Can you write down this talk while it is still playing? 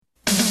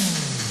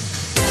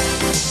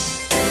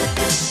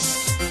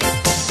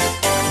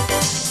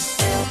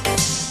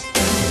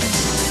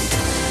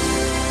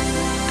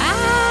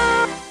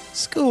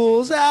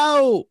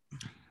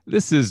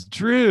This is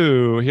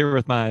Drew here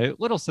with my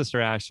little sister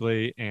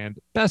Ashley and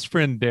best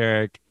friend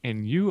Derek,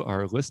 and you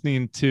are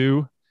listening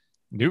to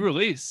New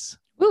Release,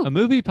 Woo. a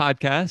movie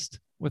podcast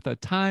with a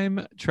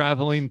time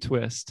traveling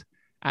twist.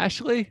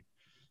 Ashley,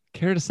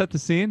 care to set the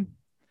scene?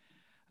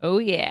 Oh,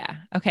 yeah.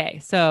 Okay,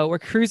 so we're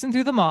cruising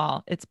through the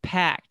mall. It's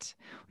packed.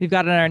 We've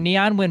got on our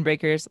neon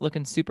windbreakers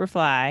looking super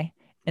fly.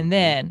 And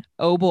then,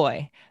 oh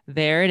boy,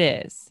 there it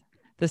is.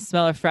 The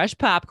smell of fresh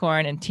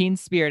popcorn and teen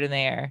spirit in the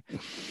air.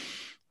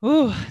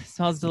 Ooh,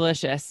 smells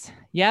delicious.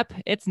 Yep,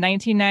 it's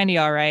 1990,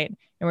 all right.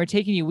 And we're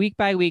taking you week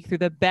by week through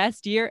the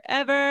best year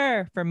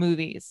ever for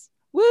movies.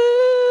 Woo!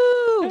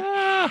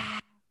 Ah,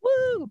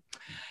 Woo!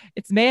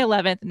 It's May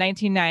 11th,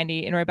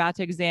 1990, and we're about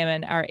to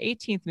examine our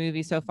 18th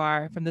movie so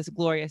far from this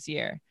glorious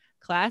year,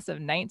 Class of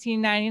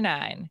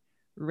 1999,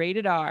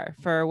 rated R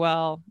for,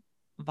 well,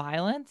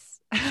 violence.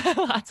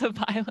 Lots of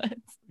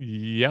violence.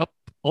 yep,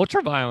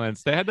 ultra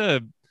violence. They had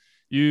to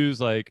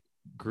use like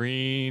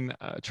green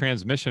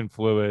transmission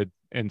fluid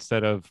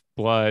instead of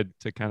blood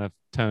to kind of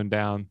tone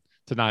down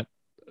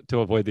to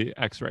avoid the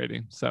X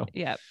rating. So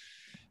Yep.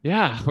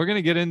 yeah, we're going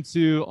to get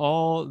into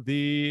all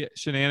the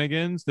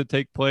shenanigans that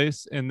take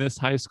place in this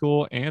high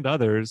school and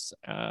others.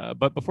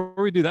 But before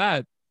we do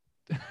that,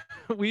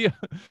 we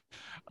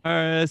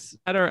are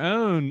at our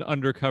own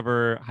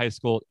undercover high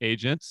school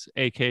agents,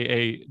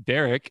 aka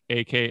Derek,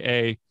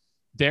 aka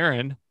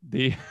Darren,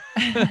 the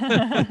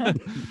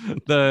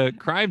the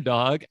crime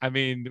dog. I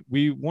mean,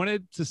 we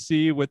wanted to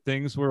see what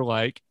things were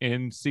like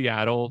in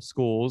Seattle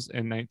schools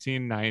in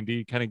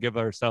 1990, kind of give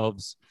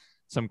ourselves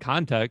some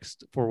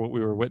context for what we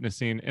were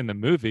witnessing in the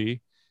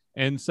movie.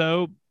 And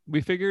so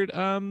we figured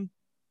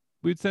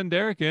we'd send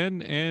Derek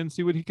in and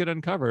see what he could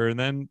uncover. And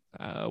then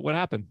what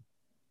happened?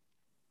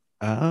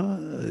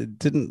 It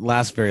didn't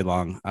last very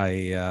long.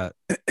 I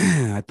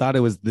I thought it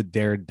was the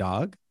Dare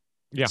dog.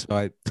 Yeah. So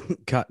I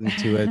got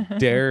into a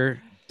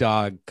Dare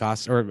dog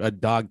a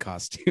dog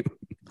costume.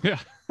 Yeah.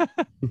 But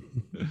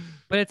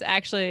it's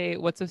actually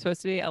what's it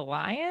supposed to be? A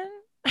lion?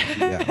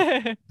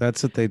 Yeah.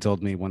 That's what they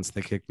told me once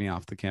they kicked me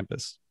off the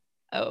campus.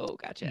 Oh,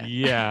 gotcha.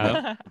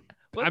 Yeah.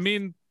 I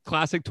mean,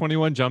 classic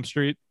 21 Jump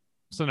Street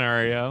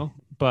scenario,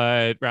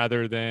 but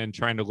rather than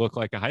trying to look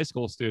like a high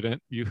school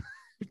student, you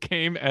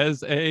came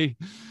as a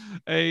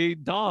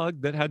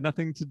dog that had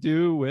nothing to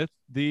do with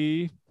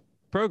the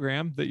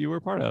program that you were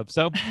part of.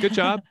 So good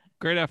job.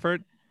 Great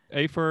effort.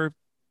 A for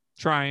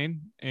trying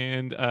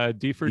and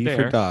D for D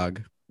dare. for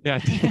dog. Yeah,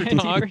 D for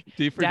dog,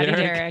 D for Daddy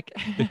Derek.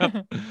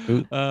 Derek.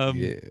 Yep.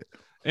 Yeah.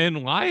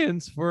 And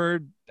lions for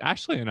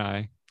Ashley and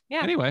I.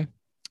 Yeah. Anyway,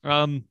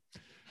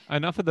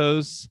 enough of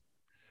those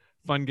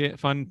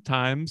fun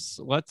times.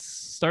 Let's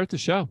start the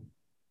show.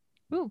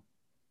 Ooh.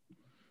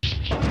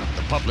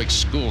 The public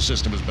school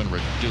system has been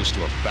reduced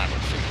to a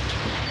battlefield.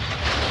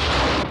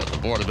 But the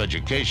Board of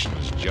Education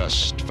has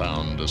just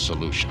found a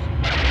solution.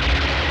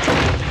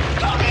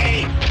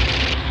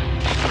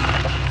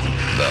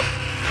 The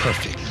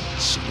perfect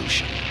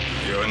solution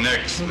You're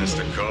next,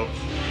 Mr. Cope.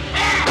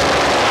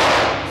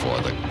 for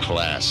the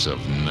class of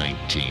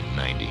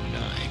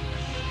 1999.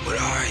 What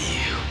are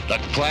you? The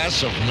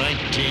class of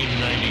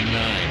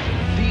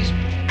 1999. These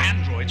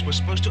androids were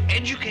supposed to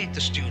educate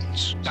the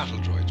students. Battle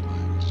droids,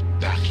 Miles.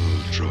 Battle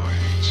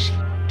droids.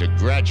 To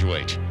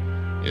graduate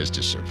is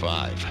to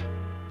survive.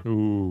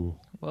 Ooh.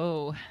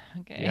 Whoa.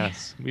 Okay.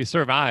 Yes, we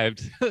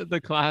survived the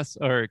class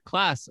of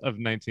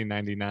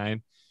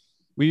 1999.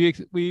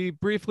 We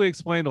briefly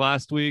explained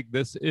last week,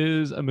 this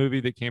is a movie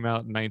that came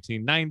out in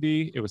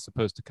 1990. It was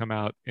supposed to come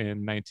out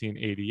in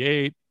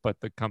 1988, but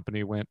the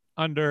company went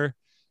under.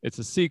 It's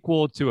a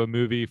sequel to a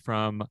movie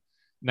from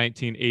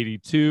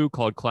 1982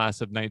 called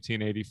Class of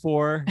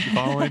 1984. You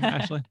following,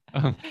 Ashley?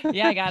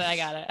 Yeah, I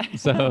got it.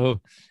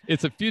 So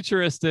it's a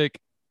futuristic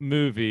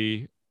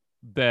movie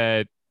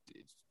that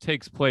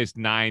takes place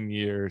 9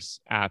 years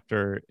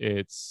after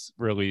it's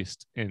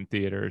released in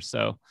theaters.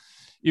 So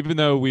even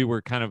though we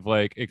were kind of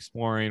like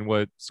exploring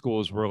what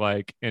schools were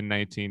like in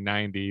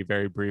 1990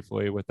 very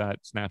briefly with that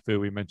snafu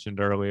we mentioned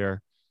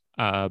earlier,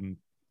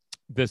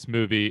 this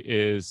movie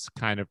is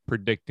kind of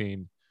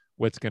predicting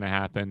what's going to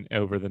happen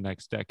over the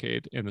next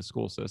decade in the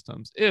school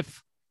systems.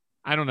 If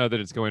I don't know that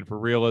it's going for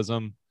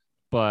realism,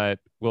 but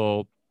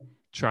we'll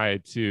try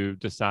to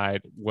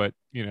decide what,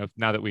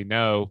 now that we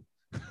know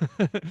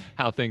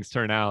how things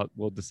turn out,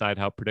 we'll decide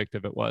how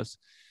predictive it was.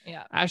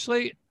 Yeah.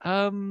 Ashley,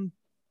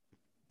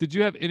 did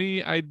you have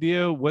any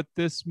idea what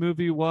this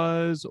movie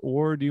was,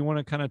 or do you want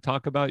to kind of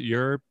talk about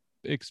your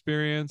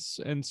experience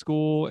in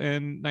school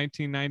in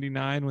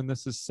 1999 when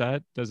this is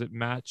set? Does it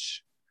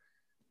match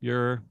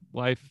your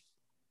life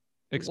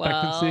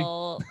expectancy?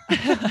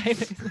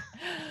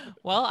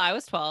 Well, I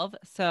was 12,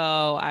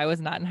 so I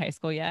was not in high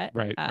school yet.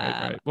 Right.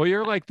 Well,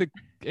 you're like the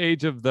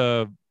age of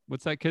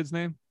what's that kid's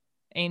name?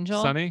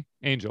 Angel. Sonny?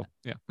 Angel.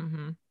 Yeah.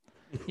 Mm-hmm.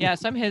 Yeah,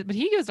 so I'm his, but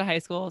he goes to high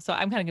school, so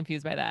I'm kind of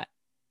confused by that.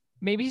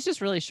 Maybe he's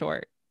just really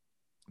short,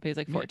 but he's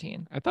like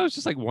 14. I thought it was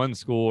just like one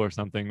school or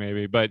something,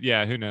 maybe. But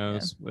yeah, who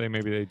knows? Yeah.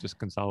 Maybe they just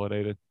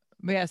consolidated.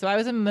 But yeah, so I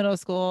was in middle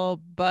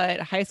school, but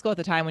high school at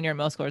the time when you're in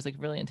middle school is like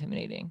really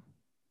intimidating.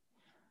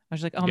 I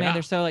was like, oh man, Yeah.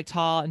 they're so like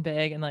tall and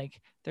big and like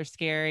they're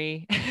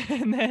scary.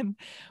 And then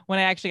when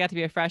I actually got to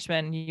be a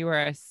freshman, you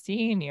were a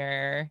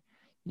senior.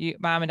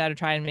 Mom and dad were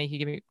trying to make you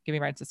give me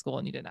rides to school,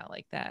 and you did not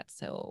like that.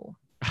 So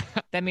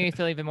that made me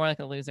feel even more like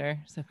a loser.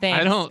 So thanks.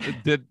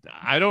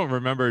 I don't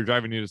remember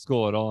driving you to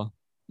school at all.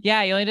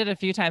 Yeah, you only did it a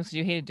few times because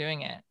you hated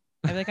doing it.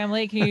 I'm like, I'm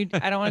late.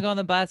 I don't want to go on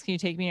the bus. Can you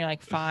take me? And you're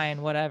like,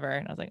 fine, whatever.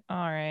 And I was like, all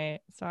right,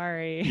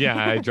 sorry. Yeah,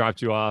 I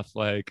dropped you off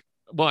like,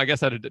 well, I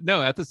guess at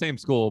the same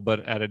school,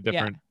 but at a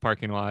different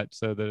parking lot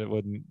so that it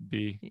wouldn't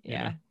be,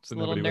 just a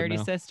little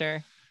nerdy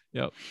sister.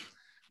 Yep.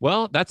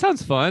 Well, that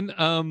sounds fun.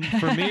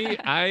 For me,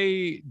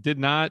 I did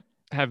not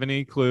have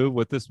any clue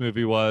what this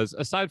movie was,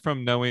 aside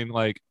from knowing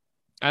like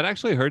I'd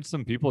actually heard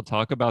some people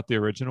talk about the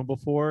original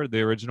before.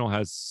 The original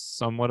has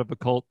somewhat of a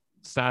cult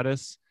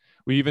status.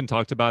 We even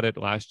talked about it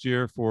last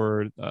year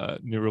for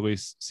new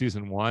release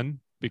season 1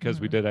 because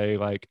we did a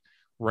like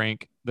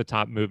rank the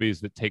top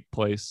movies that take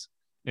place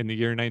in the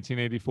year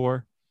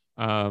 1984.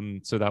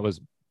 So that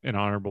was an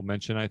honorable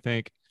mention, I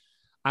think.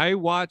 I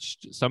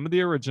watched some of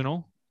the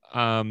original.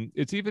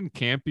 It's even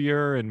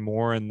campier and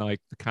more in like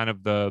the kind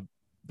of the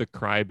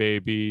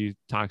crybaby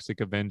Toxic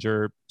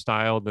Avenger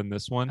style than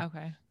this one.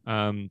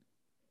 Okay.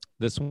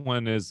 This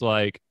one is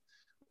like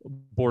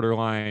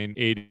borderline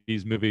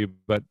 80s movie,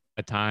 but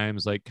at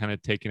times like kind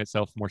of taking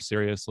itself more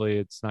seriously.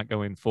 It's not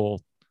going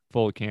full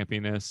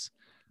campiness.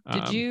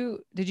 Did you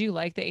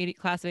like the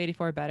class of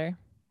 84 better?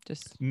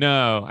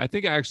 No, I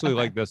think I actually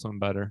like this one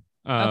better.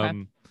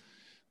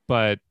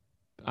 But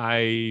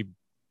I,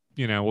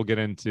 we'll get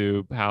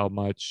into how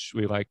much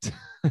we liked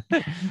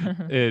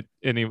it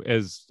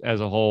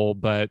as a whole,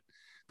 but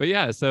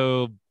yeah,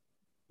 so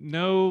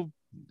no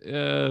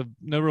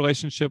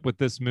relationship with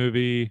this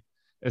movie.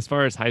 As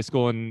far as high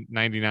school in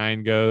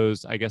 99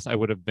 goes, I guess I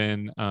would have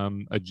been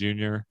a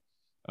junior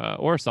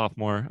or a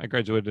sophomore. I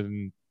graduated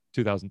in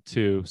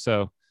 2002.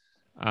 So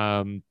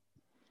that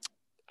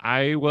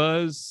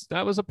was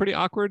a pretty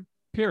awkward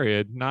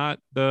period. Not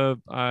the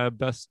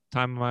best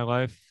time of my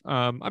life.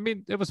 I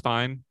mean, it was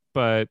fine,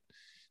 but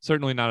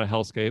certainly not a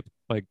hellscape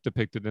like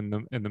depicted in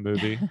the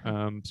movie.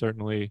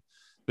 Certainly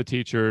the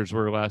teachers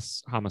were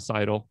less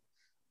homicidal,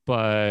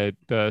 but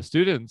the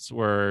students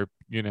were,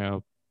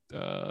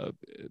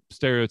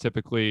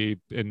 stereotypically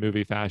in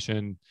movie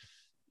fashion,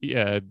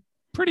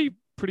 pretty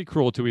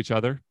cruel to each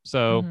other.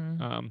 So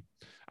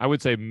I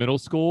would say middle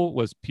school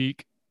was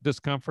peak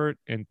discomfort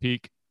and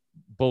peak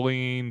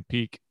bullying,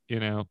 peak,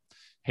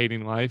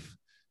 hating life.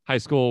 High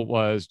school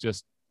was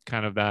just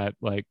kind of that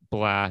like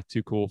blah,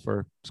 too cool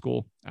for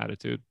school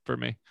attitude for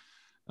me.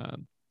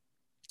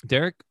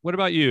 Derek, what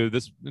about you?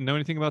 Know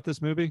anything about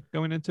this movie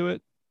going into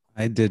it?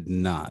 I did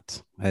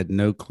not. I had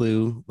no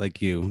clue, like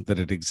you, that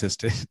it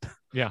existed.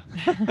 Yeah.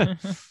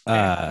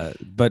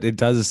 But it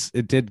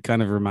did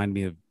kind of remind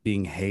me of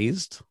being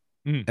hazed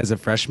as a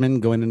freshman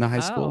going into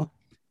high school.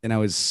 And I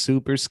was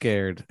super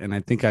scared. And I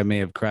think I may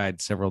have cried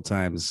several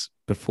times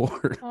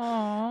before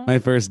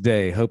my first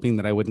day, hoping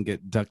that I wouldn't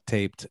get duct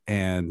taped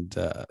naked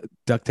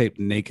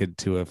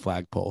to a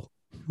flagpole.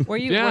 Were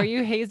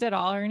you hazed at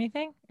all or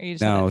anything? Or you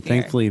just no,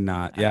 thankfully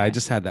not. Yeah, I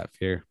just had that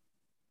fear.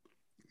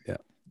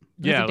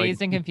 Yeah,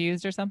 dazed and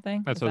confused or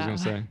something. That's what I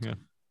was gonna say.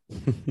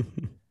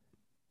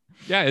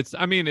 Yeah. Yeah, it's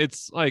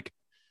like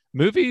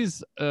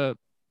movies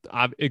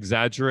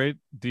exaggerate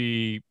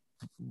the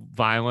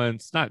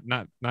violence.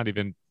 Not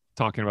even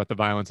talking about the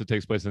violence that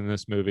takes place in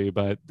this movie,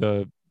 but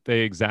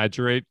they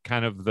exaggerate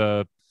kind of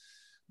the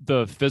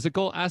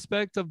physical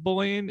aspect of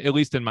bullying, at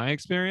least in my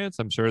experience.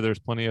 I'm sure there's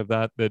plenty of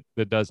that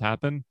does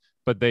happen,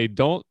 but they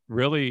don't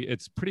really.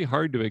 It's pretty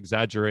hard to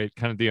exaggerate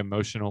kind of the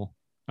emotional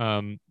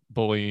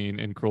bullying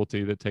and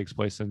cruelty that takes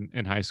place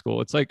in high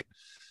school. It's like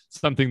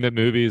something that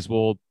movies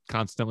will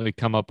constantly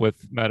come up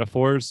with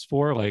metaphors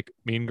for, like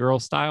Mean Girl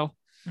style,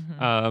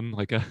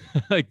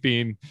 like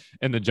being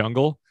in the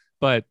jungle,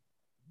 but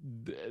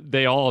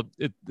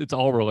it's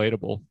all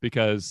relatable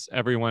because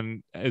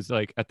everyone is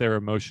like at their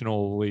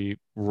emotionally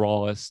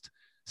rawest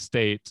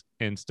state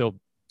and still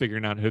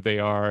figuring out who they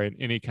are, and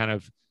any kind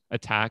of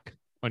attack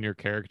on your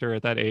character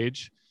at that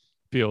age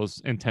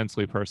feels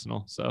intensely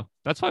personal. So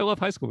that's why I love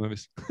high school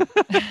movies.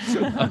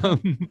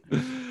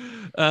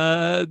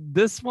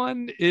 This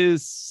one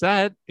is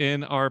set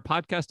in our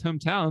podcast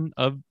hometown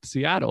of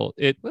Seattle.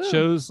 It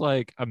shows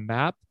like a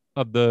map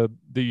of the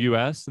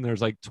US, and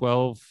there's like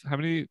 12.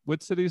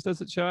 What cities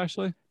does it show,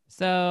 Ashley?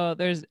 So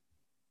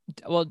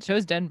it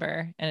shows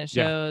Denver, and it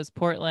shows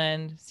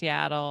Portland,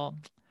 Seattle.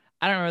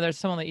 I don't remember. There's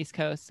some on the East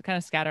Coast, kind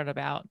of scattered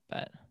about,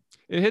 but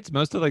it hits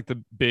most of like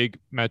the big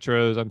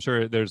metros. I'm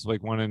sure there's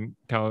like one in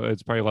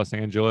it's probably Los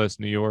Angeles,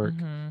 New York,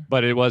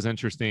 but it was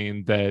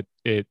interesting that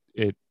it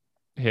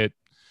hit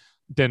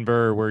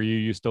Denver, where you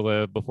used to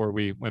live before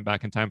we went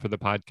back in time for the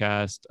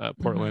podcast,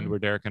 Portland, where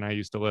Derek and I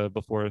used to live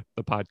before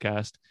the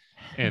podcast,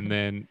 and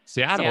then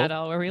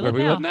Seattle, where we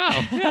live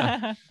now.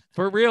 Yeah.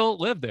 For real,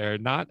 live there,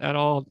 not at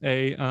all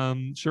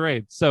a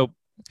charade. So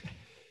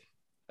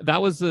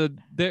that was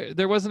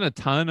there wasn't a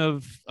ton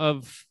of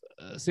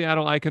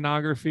Seattle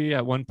iconography.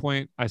 At one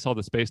point, I saw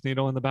the Space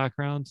Needle in the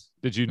background.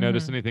 Did you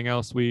notice anything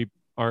else we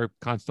are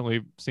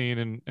constantly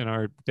seeing in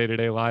our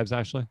day-to-day lives,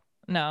 Ashley?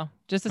 No,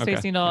 just the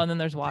Space Needle, and then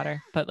there's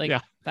water. But like,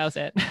 that was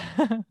it.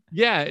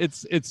 Yeah,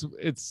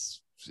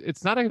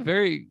 it's not a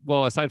very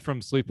well, aside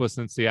from Sleepless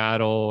in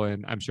Seattle,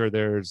 and I'm sure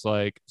there's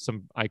like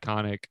some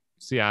iconic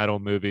Seattle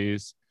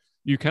movies,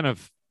 you kind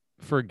of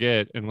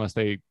forget unless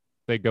they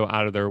go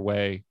out of their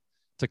way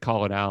to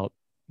call it out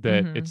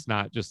that it's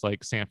not just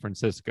like San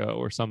Francisco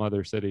or some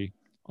other city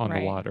on the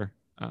water.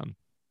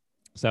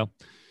 So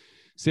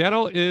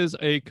Seattle is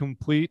a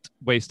complete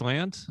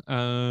wasteland.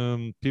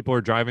 People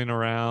are driving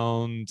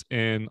around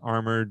in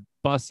armored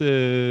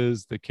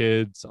buses. The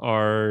kids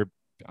are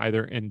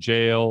either in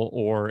jail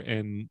or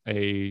in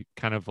a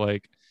kind of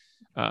like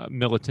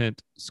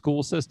militant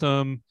school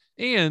system.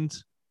 And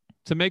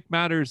to make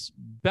matters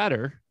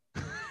better,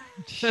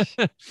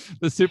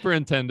 the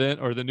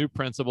superintendent or the new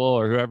principal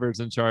or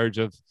whoever's in charge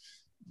of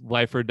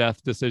life or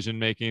death decision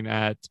making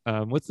at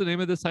what's the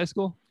name of this high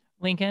school?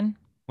 Lincoln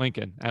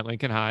at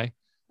Lincoln High.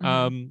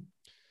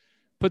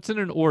 Puts in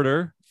an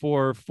order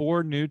for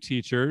 4 new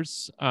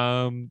teachers.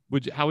 How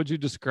would you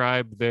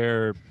describe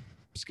their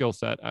skill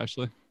set,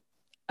 Ashley?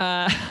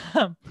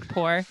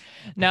 Poor.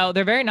 No,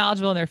 they're very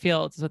knowledgeable in their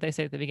fields, is what they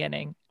say at the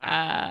beginning.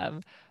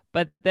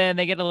 But then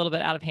they get a little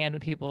bit out of hand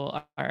when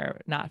people are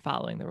not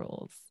following the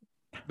rules.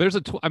 There's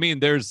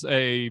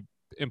a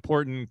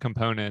important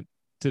component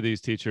to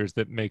these teachers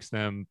that makes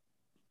them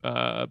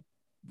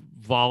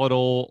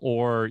volatile,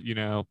 or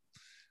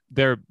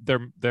they're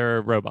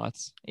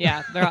robots.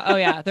 Yeah,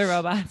 they're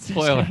robots.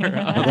 Spoiler.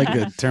 Like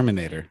a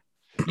Terminator.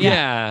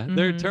 Yeah,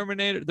 they're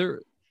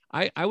Terminator.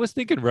 I was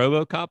thinking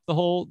RoboCop the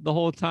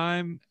whole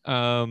time,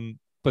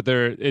 but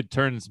it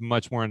turns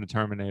much more into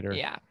Terminator.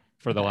 Yeah,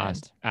 for the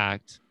last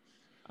act.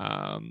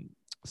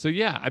 So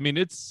yeah, I mean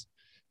it's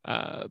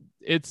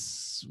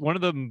one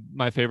of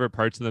my favorite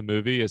parts of the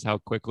movie is how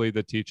quickly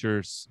the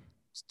teachers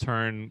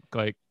turn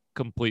like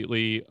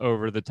completely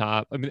over the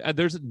top. I mean,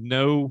 there's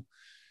no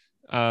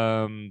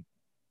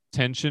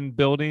tension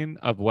building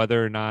of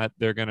whether or not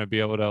they're going to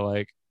be able to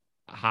like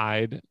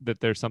hide that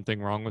there's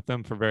something wrong with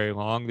them for very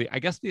long. I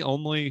guess the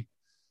only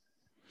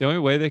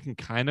way they can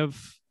kind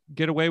of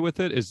get away with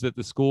it is that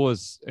the school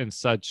is in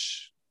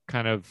such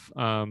kind of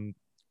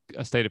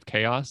a state of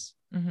chaos.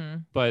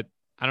 But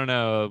I don't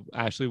know,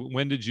 Ashley,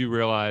 when did you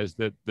realize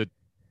that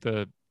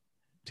the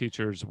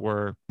teachers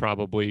were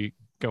probably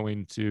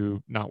going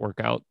to not work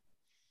out?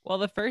 Well,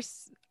 the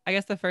first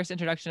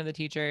introduction of the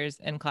teachers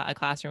in a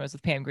classroom was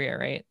with Pam Grier,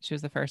 right? She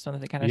was the first one that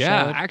they kind of showed.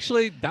 Yeah,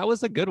 actually, that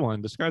was a good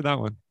one. Describe that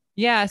one.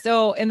 Yeah.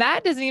 So, and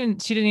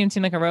she didn't even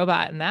seem like a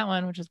robot in that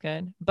one, which is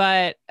good.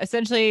 But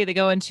essentially they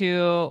go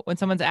into, when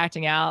someone's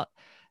acting out,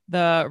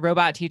 the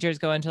robot teachers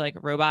go into like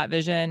robot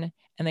vision,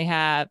 and they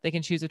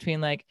can choose between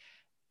like,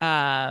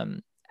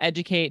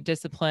 educate,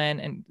 discipline,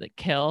 and like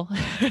kill.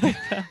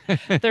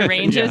 the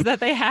ranges that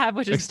they have,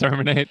 which is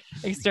exterminate.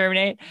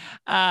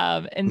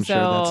 And I'm so sure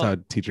that's how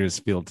teachers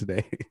feel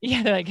today.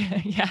 Yeah, they're like,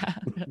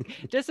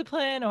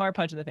 discipline or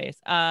punch in the face.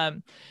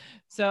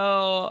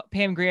 So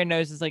Pam Grier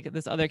notices like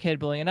this other kid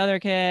bullying another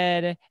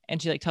kid,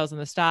 and she like tells them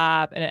to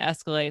stop, and it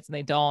escalates, and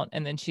they don't.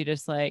 And then she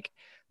just like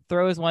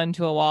throws one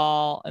to a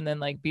wall, and then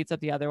like beats up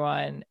the other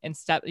one, and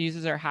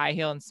uses her high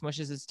heel and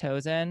smushes his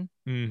toes in.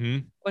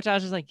 Which I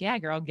was just like, yeah,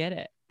 girl, get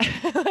it.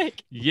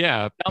 Like,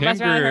 yeah, don't mess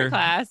around in her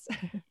class.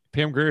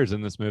 Pam Grier's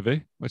in this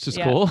movie, which is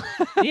cool.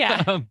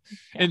 Yeah.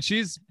 And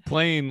she's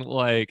playing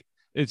like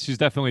she's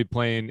definitely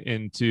playing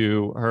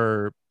into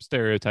her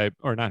stereotype,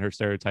 or not her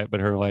stereotype, but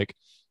her like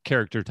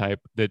character type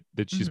that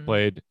she's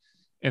played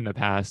in the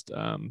past,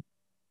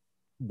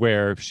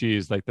 where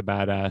she's like the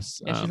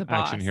badass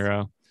action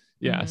hero.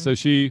 Yeah. So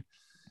she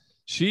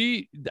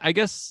I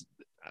guess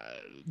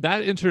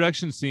that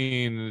introduction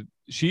scene,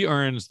 she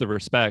earns the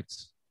respect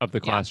of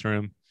the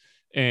classroom,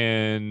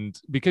 and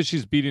because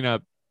she's beating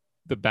up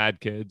the bad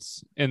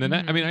kids. And then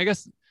I mean, I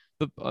guess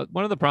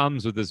one of the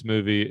problems with this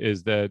movie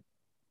is that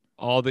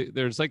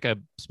there's like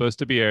supposed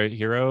to be a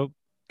hero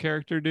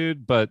character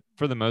dude, but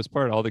for the most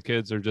part all the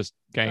kids are just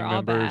gang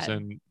members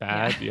and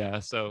bad. Yeah,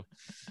 so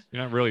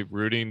you're not really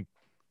rooting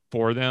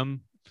for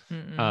them.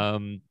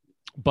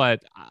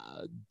 But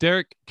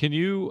Derek, can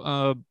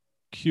you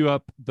cue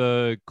up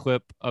the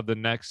clip of the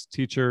next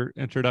teacher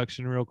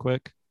introduction real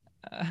quick?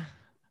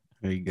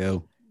 There you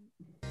go.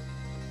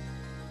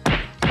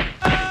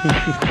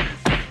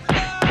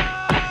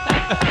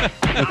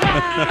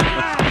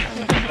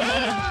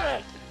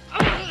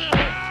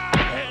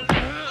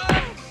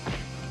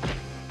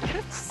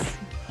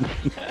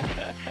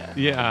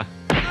 Yeah.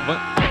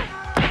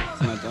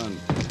 It's not done.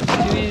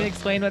 Do you need to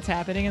explain what's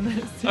happening in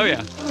this? Oh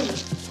yeah.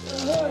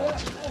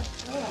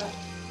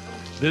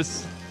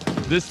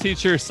 This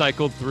teacher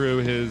cycled through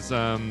his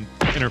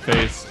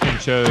interface and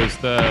chose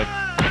the.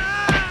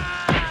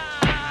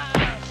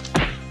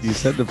 You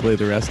said to play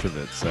the rest of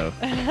it, so.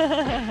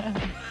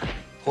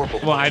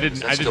 Well, I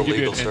didn't give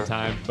you it in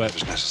time, but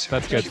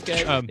that's good.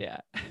 Yeah.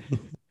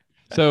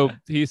 So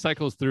he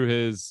cycles through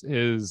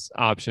his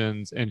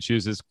options and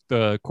chooses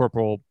the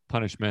corporal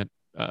punishment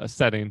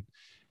setting,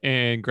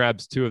 and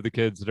grabs two of the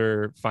kids that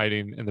are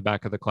fighting in the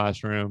back of the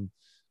classroom,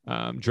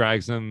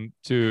 drags them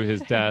to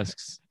his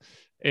desks,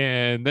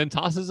 and then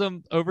tosses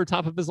them over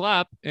top of his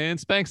lap and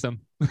spanks them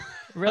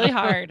Really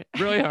hard.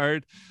 really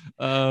hard.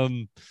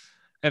 And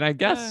I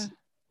guess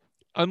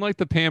unlike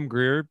the Pam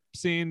Grier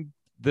scene,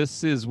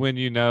 this is when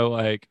you know,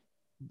 like,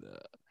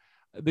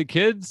 the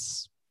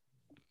kids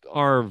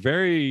are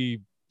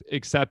very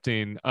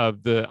accepting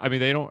of the, I mean,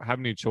 they don't have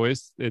any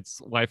choice.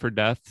 It's life or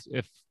death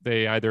if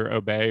they either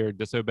obey or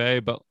disobey.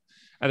 But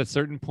at a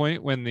certain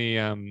point, when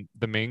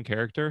the main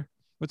character,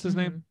 what's his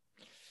name?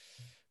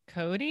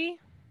 Cody?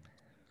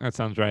 That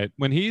sounds right.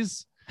 When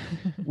he's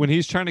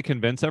trying to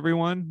convince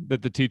everyone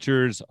that the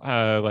teachers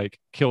like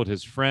killed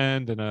his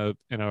friend in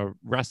a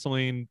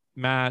wrestling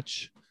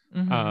match,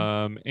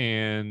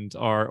 and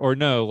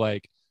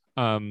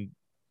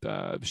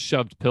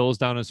shoved pills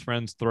down his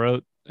friend's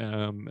throat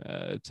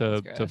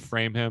to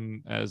frame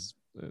him as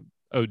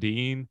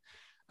ODing.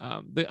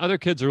 The other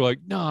kids are like,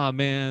 nah,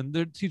 man,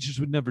 their teachers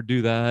would never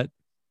do that.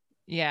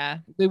 Yeah.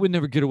 They would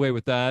never get away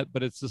with that.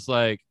 But it's just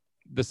like,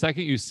 the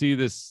second you see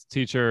this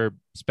teacher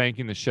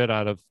spanking the shit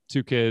out of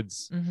two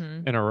kids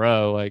in a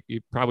row, like,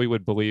 you probably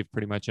would believe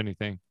pretty much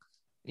anything.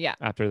 Yeah.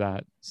 After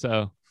that.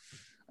 So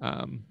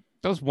that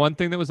was one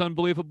thing that was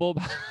unbelievable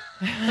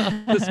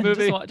about this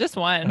movie. just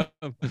one.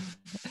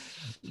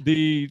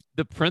 The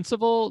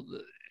principal,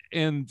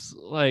 and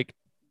like,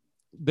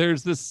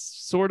 there's this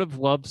sort of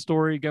love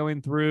story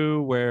going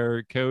through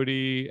where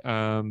Cody,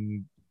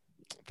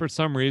 for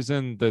some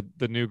reason,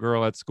 the new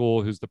girl at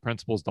school, who's the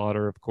principal's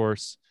daughter, of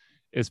course,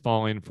 is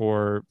falling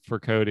for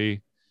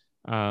Cody.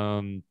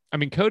 I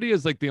mean, Cody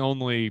is like the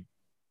only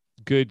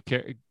good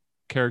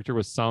character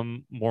with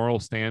some moral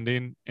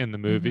standing in the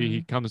movie.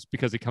 He comes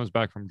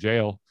back from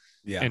jail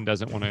and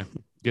doesn't want to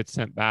get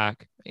sent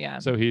back. Yeah.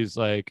 So he's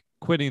like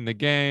quitting the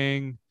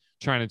gang,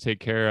 trying to take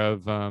care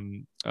of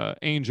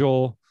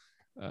Angel,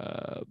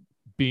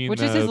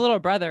 which is his little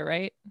brother,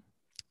 right?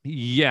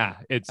 Yeah,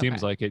 it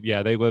seems like it.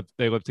 Yeah, they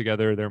live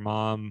together. Their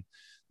mom,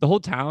 the whole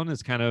town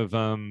is kind of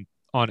on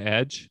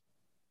edge,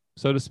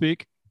 so to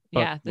speak.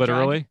 Yeah,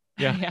 literally.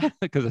 Yeah,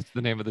 because it's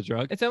the name of the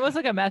drug. It's almost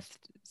like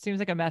seems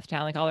like a meth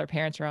town. Like all their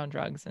parents are on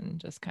drugs and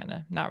just kind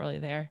of not really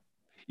there.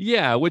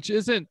 Yeah,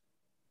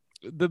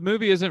 the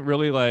movie isn't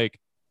really like,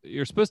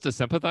 you're supposed to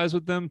sympathize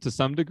with them to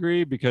some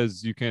degree,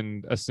 because you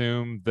can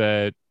assume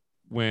that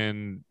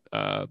when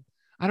I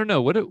don't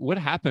know what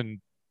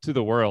happened to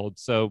the world.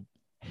 So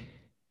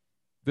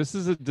this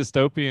is a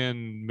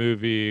dystopian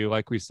movie,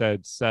 like we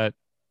said, set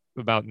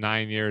about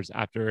 9 years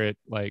after it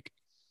like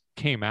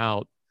came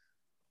out.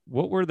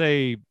 What was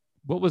the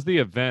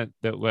event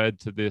that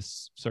led to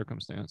this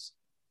circumstance?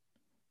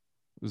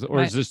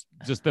 Is this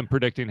just them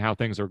predicting how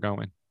things are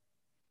going?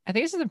 I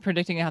think it's just them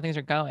predicting how things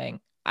are going.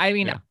 I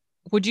mean,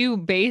 would you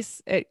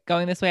base it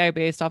going this way? I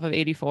based off of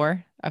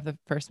 84 of the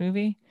first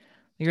movie.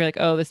 You're like,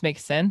 oh, this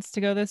makes sense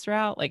to go this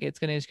route. Like, it's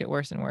going to just get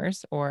worse and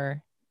worse,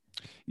 or.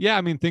 Yeah,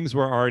 I mean, things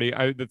were already.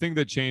 The thing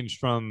that changed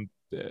from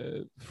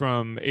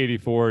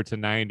 84 to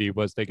 90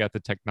 was they got the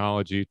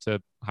technology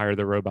to hire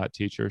the robot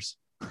teachers.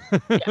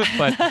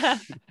 But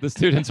the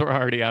students were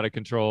already out of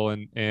control,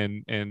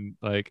 and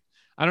like,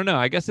 I don't know.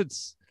 I guess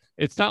it's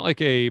not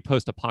like a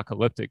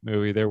post-apocalyptic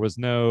movie. There was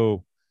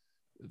no.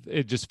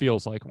 It just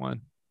feels like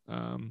one.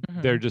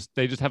 They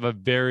just have a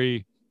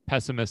very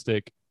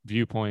pessimistic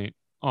viewpoint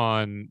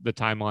on the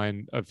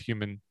timeline of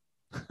human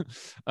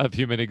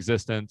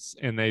existence,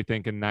 and they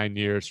think in 9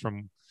 years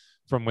from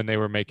when they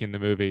were making the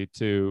movie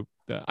to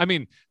I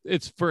mean,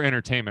 it's for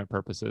entertainment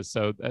purposes,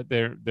 so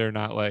they're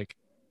not like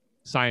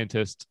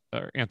scientists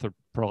or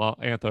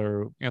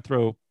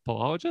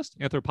anthropologists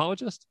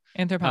Anthropologists,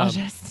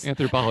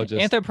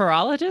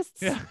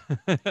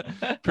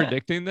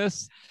 predicting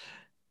this.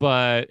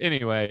 But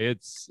anyway,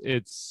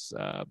 it's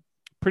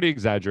pretty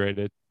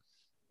exaggerated,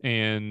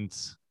 and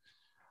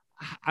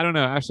I don't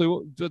know.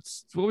 Actually,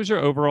 what was your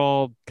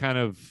overall kind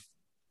of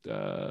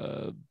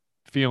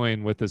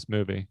feeling with this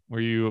movie?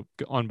 Were you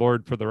on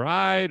board for the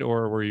ride,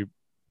 or were you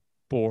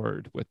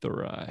bored with the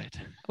ride?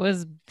 I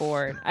was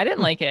bored. I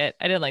didn't like it.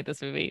 I didn't like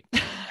this movie.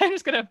 I'm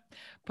just gonna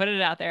put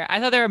it out there. I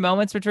thought there were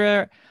moments which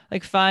were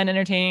like fun,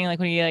 entertaining, like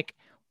when he like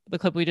the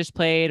clip we just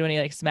played when he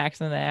like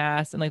smacks him in the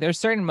ass, and like there's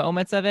certain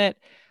moments of it,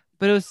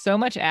 but it was so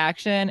much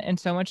action and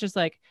so much just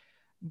like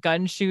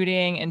gun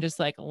shooting and just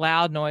like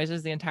loud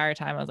noises the entire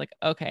time. I was like,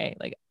 okay,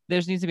 like there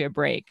needs to be a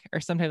break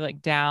or some type of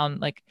like down.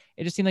 Like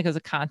it just seemed like it was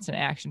a constant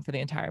action for the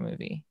entire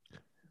movie.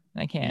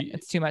 And I can't.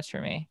 It's too much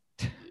for me.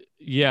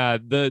 Yeah,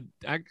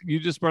 you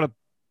just brought up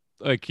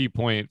a key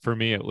point for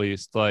me, at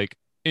least. Like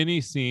any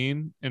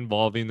scene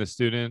involving the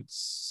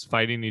students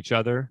fighting each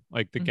other,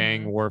 like the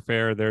gang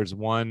warfare. There's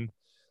one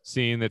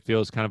scene that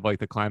feels kind of like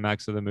the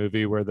climax of the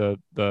movie where the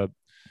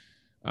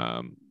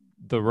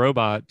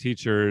robot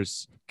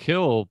teachers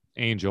kill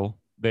Angel.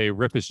 They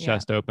rip his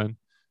chest open,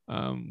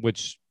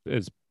 which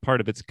is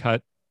part of its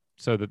cut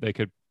so that they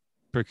could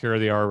procure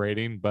the R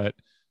rating. But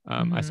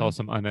I saw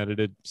some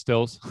unedited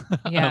stills.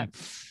 Yeah.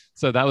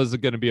 So that was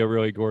going to be a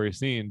really gory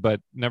scene,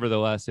 but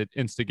nevertheless, it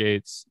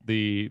instigates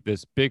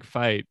this big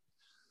fight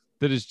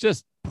that is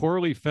just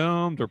poorly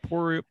filmed or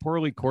poorly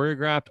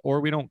choreographed,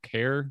 or we don't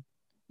care.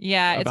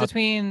 Yeah, it's about-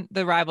 between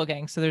the rival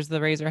gangs. So there's the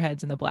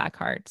Razorheads and the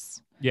Blackhearts.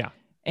 Yeah.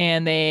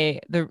 And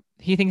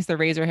he thinks the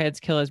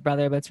Razorheads kill his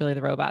brother, but it's really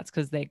the robots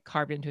because they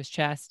carved into his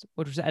chest,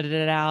 which was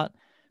edited out.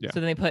 Yeah. So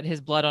then they put his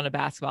blood on a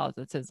basketball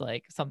that says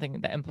like something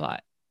that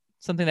implies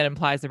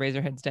the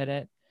Razorheads did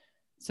it.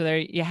 So there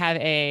you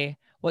have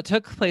what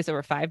took place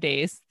over 5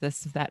 days.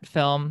 That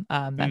film,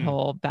 that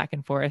whole back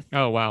and forth.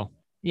 Oh, wow.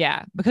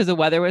 Yeah, because the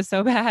weather was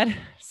so bad.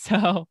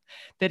 So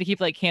they had to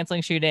keep like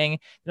canceling shooting.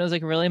 It was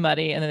like really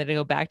muddy, and then they had to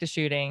go back to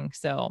shooting.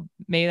 So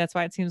maybe that's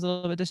why it seems a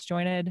little bit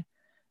disjointed.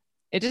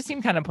 It just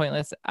seemed kind of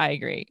pointless. I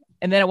agree.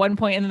 And then at one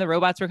point, and then the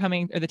robots were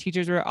coming, or the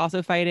teachers were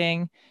also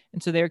fighting,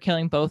 and so they were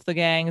killing both the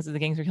gangs, and the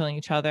gangs were killing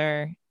each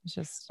other. It's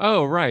just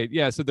Oh, right.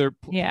 Yeah. So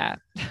yeah,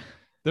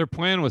 their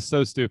plan was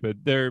so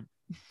stupid.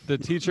 The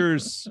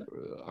teachers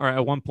are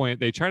at one point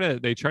they try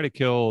to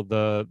kill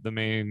the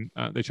main.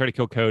 They try to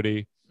kill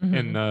Cody. Mhm.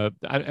 And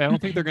I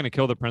don't think they're going to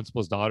kill the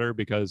principal's daughter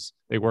because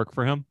they work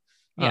for him.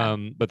 Yeah.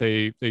 But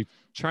they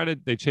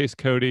chase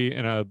Cody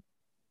in a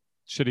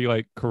shitty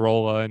like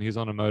Corolla, and he's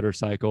on a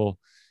motorcycle,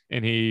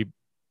 and he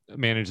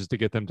manages to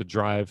get them to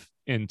drive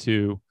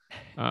into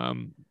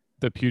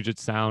the Puget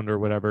Sound or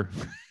whatever.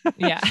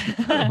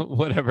 Yeah.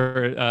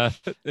 Whatever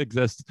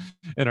exists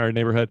in our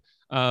neighborhood.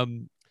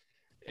 And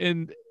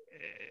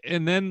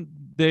then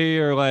they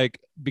are like,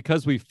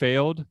 because we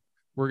failed,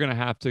 we're going to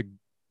have to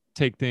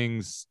take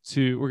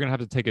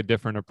a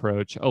different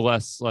approach, a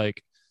less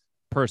like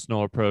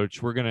personal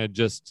approach. We're going to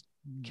just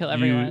Kill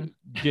everyone.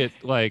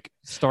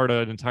 Start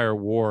an entire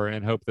war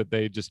and hope that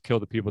they just kill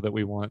the people that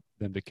we want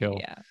them to kill.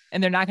 Yeah.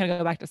 And they're not going to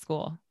go back to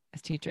school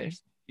as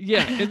teachers.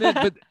 Yeah. And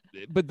then,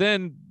 but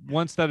then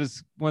once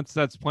that's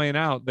playing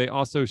out, they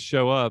also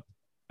show up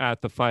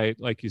at the fight,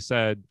 like you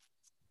said,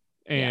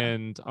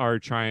 and are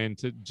trying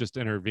to just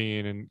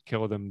intervene and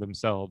kill them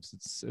themselves.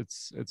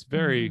 It's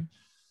very,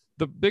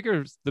 the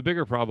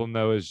bigger problem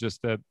though is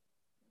just that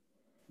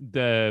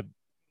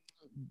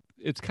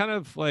it's kind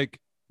of like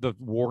the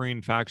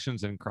warring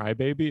factions in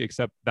Crybaby,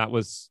 except that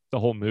was the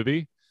whole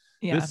movie.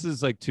 Yeah. This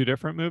is like two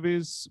different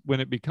movies. When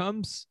it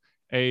becomes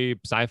a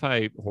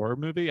sci-fi horror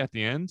movie at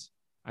the end,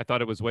 I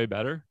thought it was way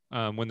better.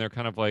 When they're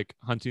kind of like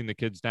hunting the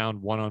kids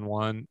down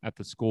one-on-one at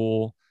the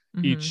school.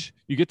 Mhm.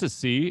 You get to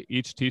see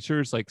each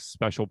teacher's like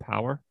special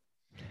power.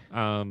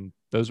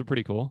 Those are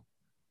pretty cool.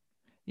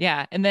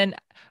 Yeah. And then,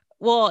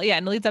 well, yeah,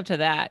 and it leads up to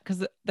that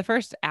because the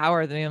first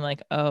hour of the movie, I'm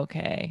like, oh,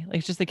 okay, like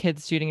it's just the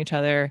kids shooting each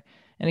other,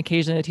 and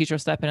occasionally the teacher will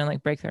step in and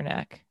like break their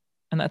neck,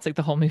 and that's like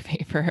the whole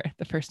movie for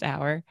the first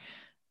hour.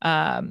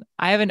 I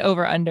have an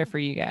over under for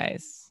you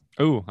guys.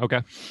 Oh,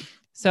 okay.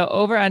 So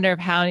over under of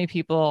how many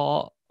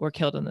people were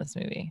killed in this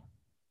movie?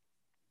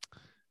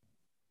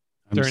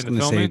 I'm During just the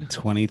going to say filming?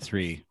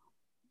 23.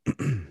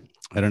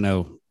 I don't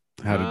know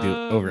how to do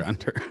over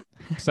under.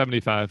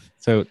 75.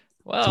 So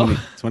Whoa.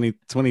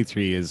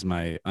 23 is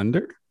my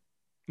under.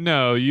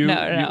 No, you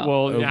No.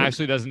 well, Over.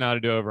 Ashley doesn't know how to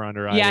do over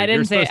under. Yeah, I either. didn't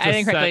You're say- I supposed to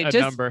didn't correctly. set a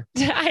Just- number,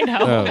 I know.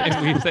 Oh.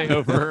 and we say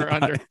over or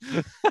under.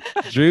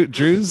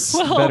 Drew's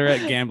Well- better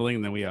at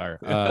gambling than we are.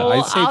 Well,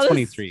 I'd say I'll just-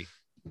 23.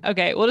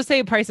 Okay, we'll just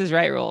say Price is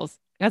Right rules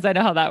because I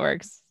know how that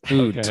works.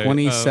 Ooh, Okay,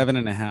 27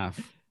 and a half.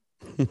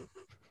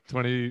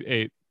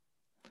 28.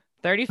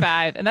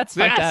 35, and that's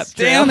fucked up. Yes,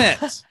 Drew. Damn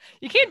it.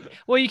 You can't.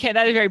 Well, you can't.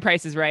 That is very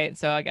Price is Right.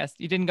 So I guess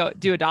you didn't go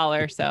do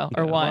 $1, so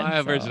or Yeah, one.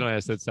 well, so originally I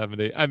said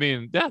 70. I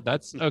mean, yeah,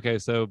 that's okay.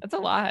 So that's a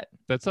lot.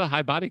 that's a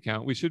high body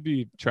count. We should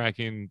be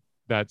tracking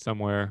that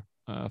somewhere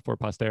for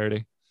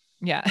posterity.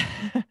 Yeah.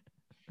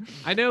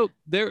 I know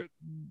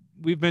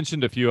we've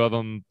mentioned a few of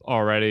them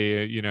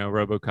already,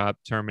 RoboCop,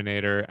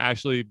 Terminator.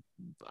 Ashley,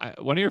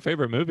 one of your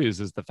favorite movies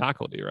is The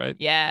Faculty, right?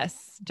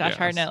 Yes. Josh Yes.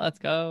 Hartnett. Let's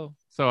go.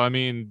 So, I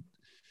mean,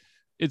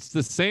 it's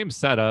the same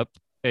setup.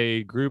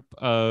 A group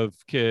of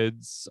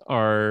kids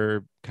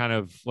are kind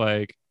of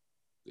like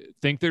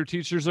think their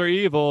teachers are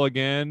evil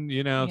again,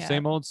 Yeah.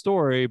 same old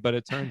story, but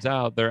it turns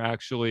out they're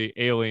actually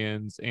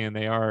aliens, and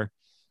they are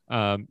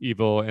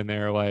evil, and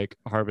they're like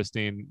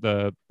harvesting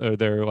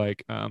they're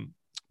like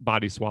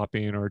body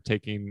swapping or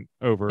taking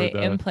over They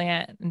the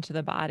implant into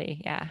the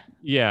body.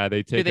 Yeah.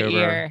 they Through take the over.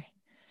 ear.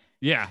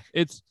 Yeah,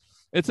 it's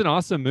an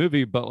awesome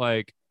movie, but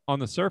like on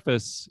the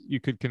surface,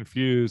 you could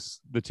confuse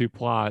the two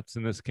plots,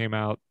 and this came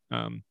out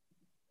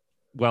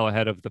well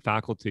ahead of The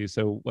Faculty.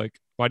 So, like,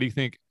 why do you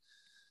think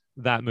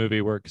that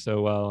movie works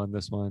so well, and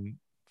this one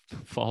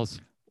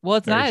falls? Well,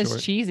 it's Very not short.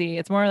 as cheesy.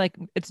 It's more like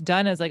it's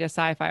done as like a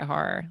sci-fi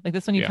horror. Like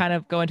this one, you Yeah. kind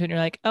of go into it and you're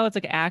like, oh, it's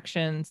like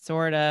action,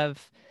 sort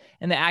of,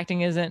 and the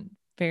acting isn't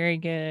very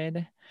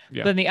good.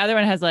 Yeah. But then the other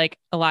one has like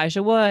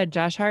Elijah Wood,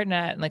 Josh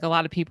Hartnett, and like a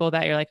lot of people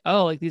that you're like,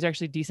 oh, like these are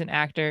actually decent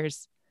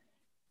actors.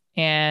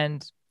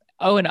 And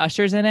and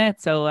Usher's in it.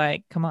 So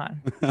like, come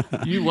on.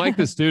 You like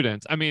the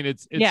students. I mean,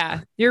 it's Yeah.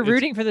 You're it's-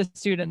 rooting for the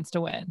students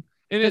to win.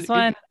 and This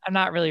one, I'm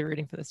not really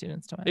rooting for the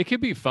students to win. it could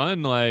be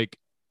fun, like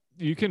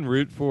you can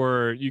root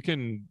for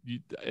in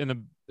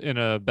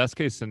a best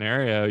case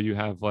scenario, you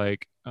have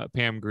like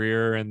Pam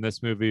Grier in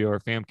this movie or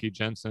Famke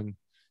Jensen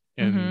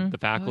in The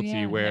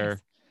Faculty,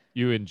 where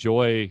you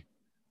enjoy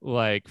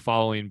like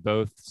following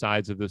both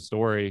sides of the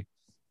story,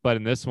 but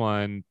in this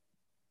one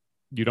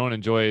you don't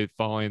enjoy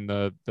following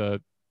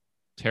the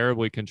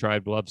terribly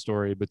contrived love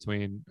story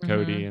between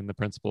Cody and the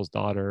principal's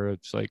daughter.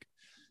 It's like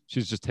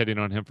she's just hitting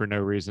on him for no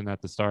reason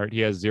at the start. He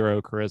has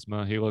zero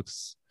charisma. He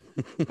looks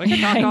like a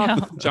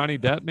knockoff Johnny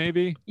Depp,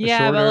 maybe.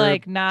 Yeah, but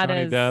like not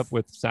Johnny as Depp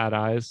with sad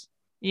eyes.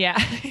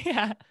 Yeah,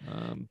 yeah.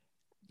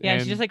 Yeah,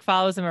 and she just like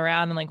follows him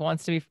around and like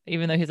wants to be,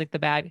 even though he's like the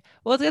bad.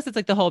 Well, I guess it's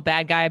like the whole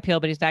bad guy appeal,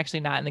 but he's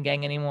actually not in the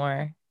gang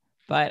anymore.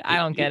 But I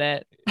don't get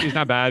it. He's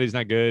not bad. He's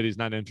not good. He's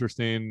not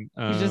interesting.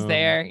 He's just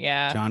there.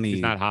 Yeah. Johnny, he's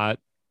not hot.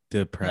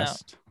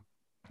 Depressed.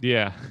 No.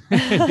 Yeah.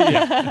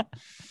 Yeah.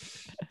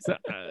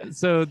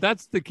 So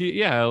that's the key.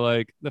 Yeah,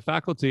 like The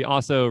Faculty,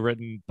 also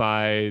written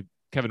by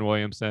Kevin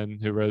Williamson,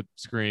 who wrote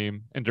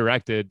Scream, and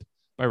directed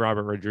by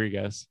Robert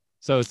Rodriguez.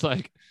 So it's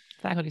like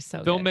Faculty's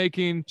so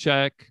filmmaking good.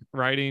 Check,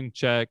 writing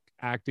check,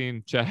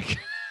 acting check.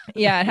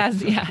 Yeah, it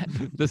has. Yeah,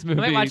 this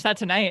movie. I might watch that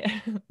tonight.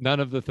 None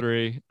of the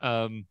three.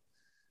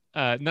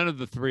 None of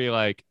the three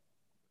like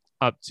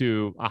up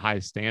to a high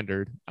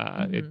standard.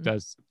 It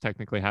does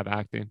technically have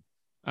acting.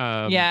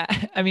 Yeah,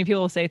 I mean,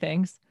 people will say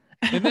things.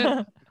 And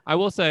then I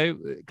will say,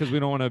 because we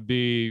don't want to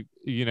be,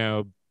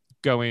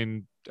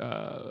 going.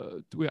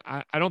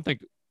 I don't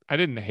think I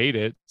didn't hate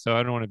it, so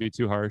I don't want to be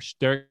too harsh.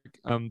 Derek,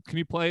 can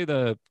you play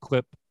the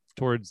clip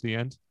towards the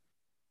end?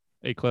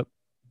 A clip.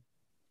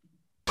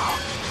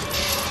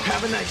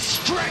 Have a nice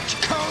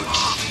stretch, coach.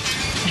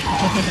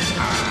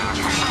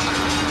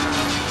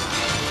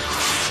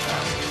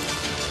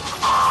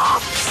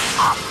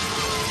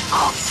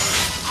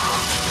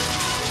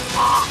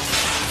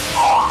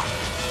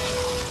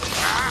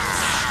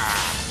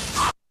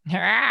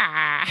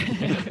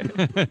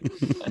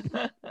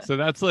 So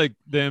that's like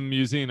them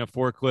using a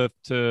forklift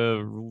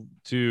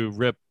to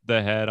rip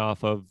the head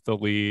off of the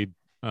lead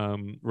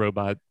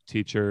robot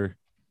teacher,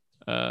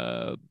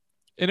 and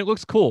it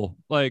looks cool.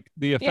 Like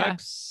the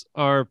effects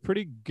are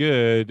pretty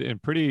good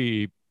and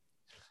pretty.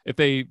 If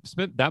they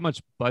spent that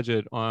much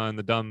budget on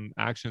the dumb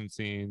action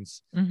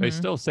scenes, they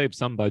still saved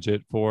some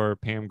budget for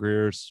Pam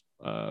Grier's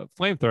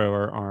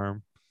flamethrower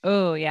arm.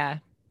 Oh yeah,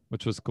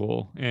 which was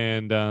cool.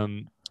 And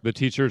the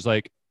teacher's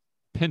like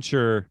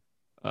pincher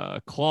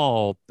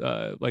claw,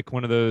 like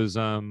one of those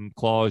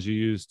claws you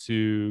use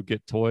to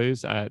get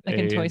toys at like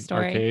in Toy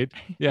Story arcade.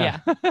 Yeah.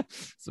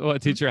 So a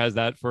teacher has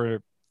that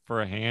for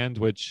a hand,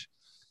 which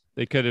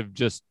they could have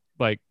just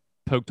like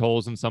poked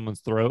holes in someone's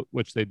throat,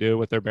 which they do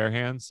with their bare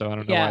hands. So I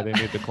don't know why they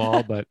made the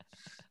claw, but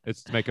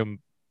it's to make them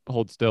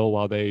hold still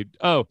while the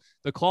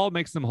claw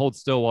makes them hold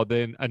still while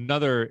then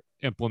another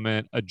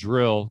implement, a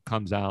drill,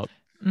 comes out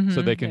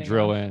so they can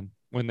drill in,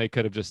 when they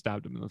could have just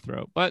stabbed him in the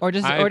throat. But or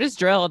just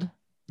drilled.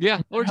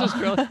 Yeah, or just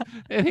drilled.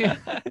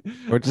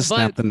 Or just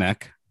snap the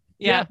neck.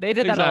 Yeah, they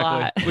did that a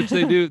lot. Which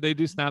they do. They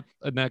do snap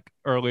a neck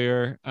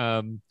earlier.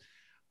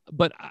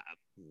 But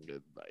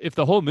if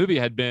the whole movie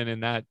had been in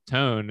that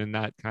tone and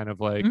that kind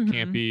of like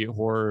campy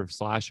horror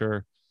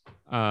slasher,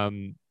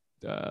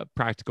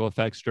 practical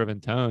effects driven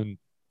tone,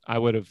 I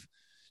would have.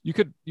 You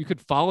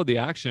could follow the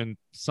action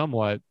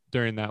somewhat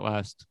during that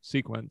last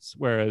sequence,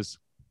 whereas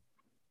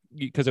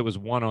because it was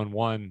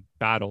one-on-one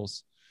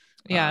battles.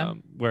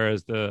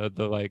 Whereas the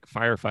like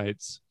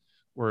firefights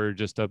were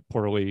just a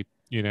poorly,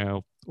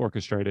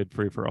 orchestrated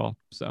free for all.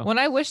 So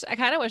I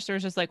kind of wish there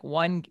was just like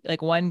one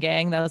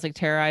gang that was like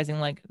terrorizing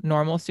like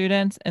normal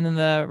students, and then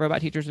the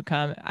robot teachers would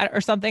come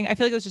or something. I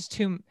feel like it was just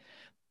too,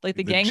 like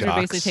the gangs jocks are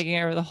basically taking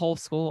over the whole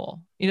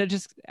school.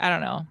 Just I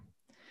don't know.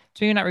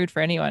 To me, not root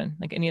for anyone,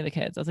 like any of the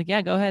kids. I was like,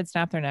 yeah, go ahead,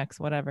 snap their necks,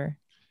 whatever.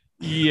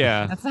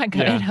 Yeah, that's not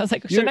good. I was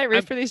like, should I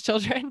root for these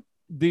children?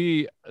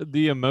 The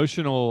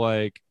emotional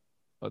like.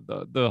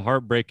 The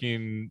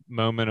heartbreaking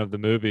moment of the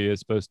movie is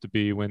supposed to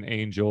be when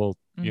Angel,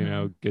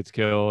 gets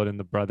killed, and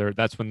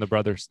that's when the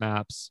brother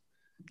snaps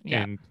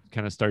and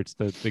kind of starts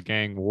the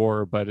gang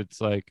war. But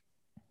it's like,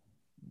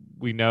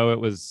 we know it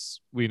was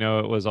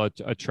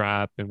a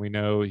trap, and we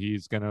know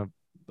he's gonna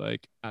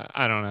like,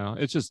 I don't know.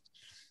 It's just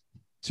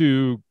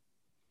too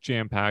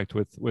jam-packed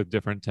with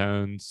different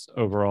tones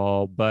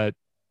overall, but at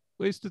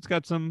least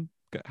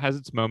has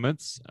its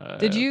moments.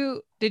 Did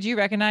you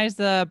recognize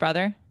the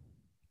brother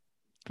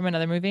from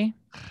another movie?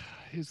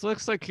 He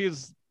looks like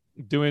he's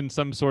doing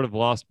some sort of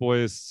Lost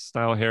Boys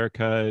style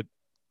haircut,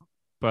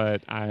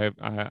 but I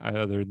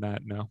other than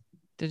that, no.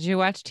 Did you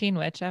watch Teen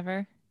Witch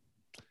ever?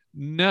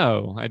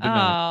 No, I did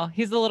not. Oh,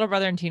 he's the little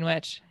brother in Teen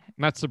Witch.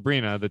 Not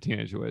Sabrina, the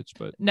teenage witch,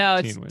 but no,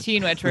 it's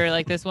Teen Witch, where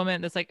like this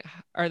woman,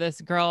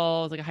 this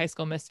girl is like a high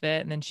school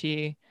misfit, and then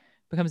she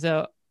becomes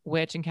a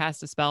witch and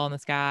casts a spell on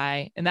this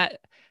guy, and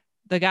that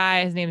the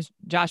guy, his name's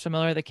Joshua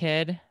Miller, the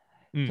kid.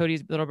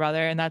 Cody's little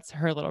brother, and that's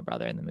her little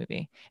brother in the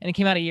movie, and it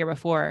came out a year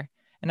before,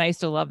 and I used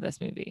to love this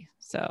movie.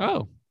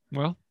 So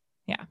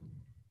yeah,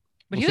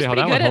 but he was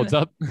pretty good. Holds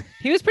up.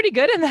 He was pretty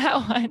good in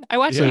that one. I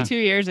watched it 2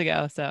 years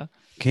ago. So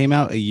came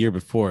out a year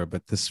before,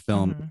 but this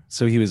film, Mhm.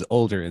 so he was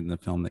older in the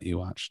film that you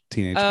watched,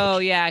 Teenage Oh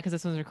Witch. yeah, because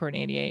this one's recorded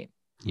in '88.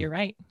 You're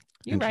right.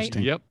 You're right.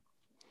 Interesting. Yep.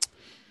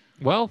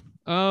 Well,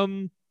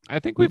 I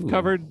think we've Ooh.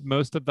 covered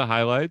most of the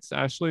highlights.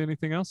 Ashley,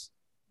 anything else?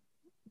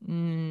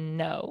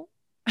 No.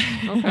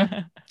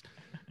 Okay.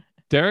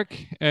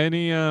 Derek,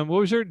 any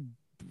what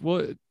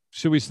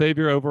should we save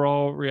your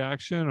overall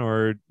reaction,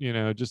 or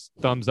just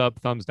thumbs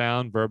up, thumbs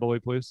down verbally,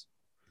 please?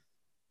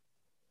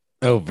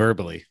 Oh,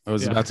 verbally. I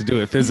was Yeah. about to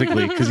do it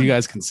physically because you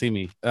guys can see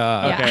me.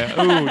 Okay.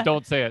 Ooh,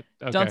 don't say it.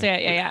 Okay. Don't say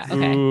it. Yeah.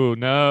 Okay. Ooh,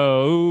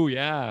 no. Ooh,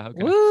 yeah.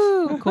 Okay.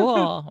 Woo,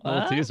 cool.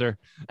 Little teaser.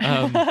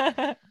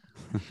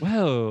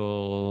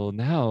 Well,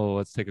 now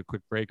let's take a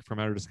quick break from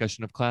our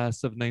discussion of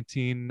class of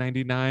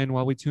 1999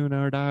 while we tune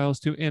our dials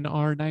to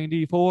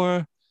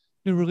NR94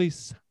 New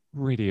Release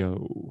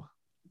Radio.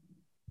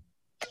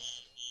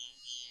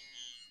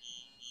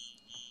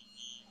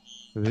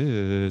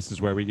 This is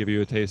where we give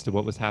you a taste of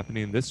what was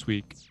happening this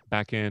week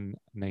back in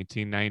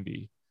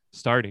 1990,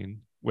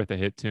 starting with a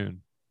hit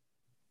tune.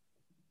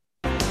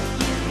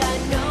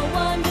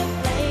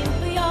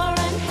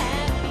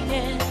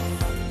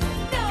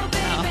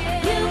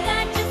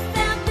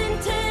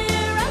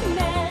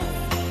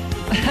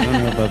 I don't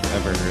know if I've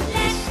ever heard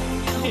this.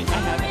 I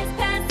haven't.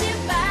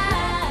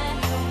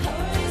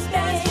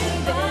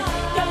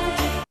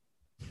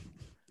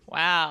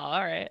 Wow.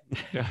 All right.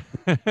 Yeah.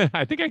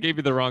 I think I gave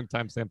you the wrong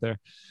timestamp there.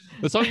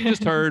 The song you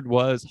just heard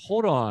was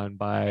Hold On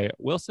by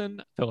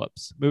Wilson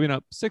Phillips, moving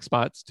up 6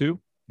 spots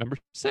to number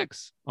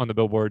 6 on the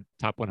Billboard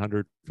Top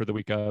 100 for the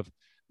week of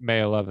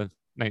May 11th,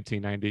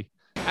 1990.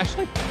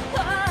 Ashley?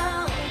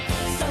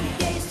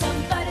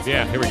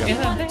 Yeah, here we go.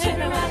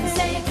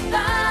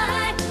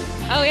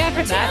 Oh yeah, I've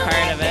heard that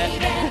part of it.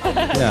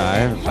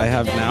 Yeah, I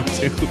have now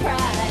too.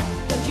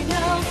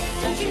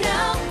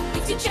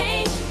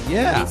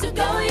 Yeah. I love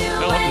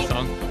the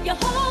song.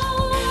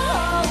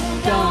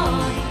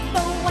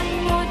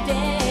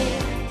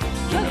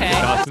 Okay,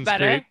 that's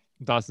better.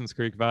 Dawson's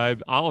Creek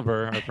vibe.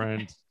 Oliver, our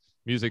friend,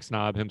 music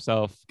snob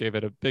himself, gave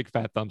it a big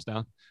fat thumbs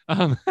down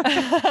when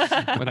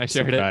I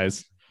shared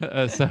Surprise.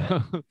 it.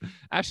 So,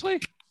 Ashley,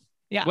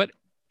 Yeah. what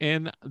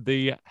in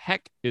the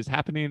heck is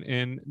happening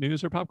in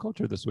news or pop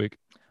culture this week?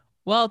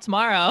 Well,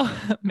 tomorrow,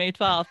 May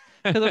 12th,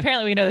 because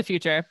apparently we know the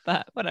future,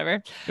 but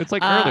whatever. It's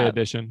like early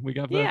edition. We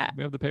have yeah.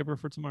 the paper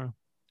for tomorrow.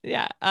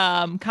 Yeah.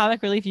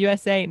 Comic Relief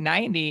USA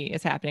 90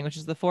 is happening, which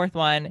is the 4th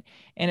one,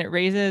 and it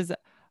raises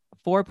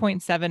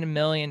 $4.7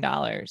 million,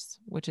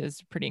 which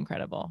is pretty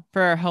incredible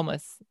for the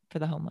homeless.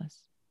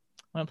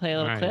 Want to play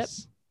a little clip?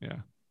 Yeah.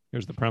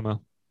 Here's the promo.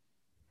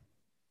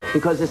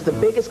 Because it's the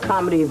biggest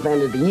comedy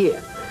event of the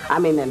year. I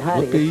mean, and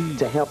honey, Whoopee. it's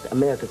to help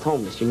America's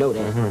homeless. You know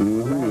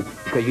that.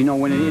 Because you know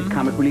when it is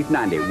Comic Relief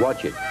 90.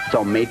 Watch it. It's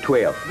on May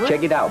 12th.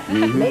 Check it out.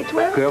 May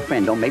 12th?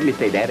 Girlfriend, don't make me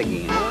say that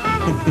again.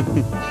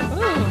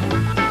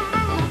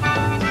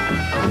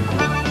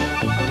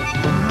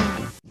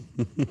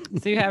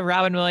 So you have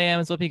Robin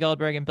Williams, Whoopi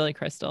Goldberg, and Billy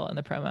Crystal in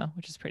the promo,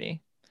 which is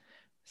pretty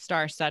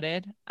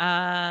star-studded.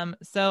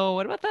 So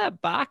what about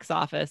that box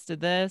office? Did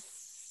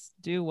this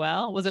do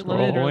well? Was it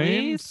limited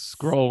release?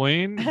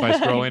 Scrolling. By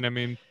scrolling, I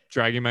mean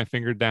dragging my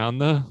finger down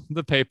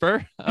the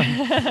paper.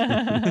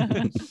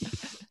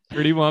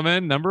 Pretty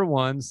Woman, number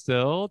 1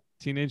 still.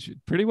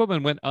 Pretty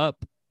Woman went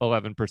up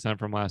 11%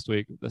 from last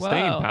week. The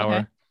staying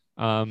power.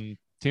 Okay.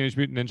 Teenage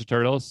Mutant Ninja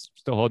Turtles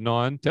still holding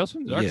on. Tales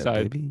from the Dark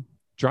Side baby.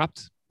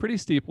 dropped pretty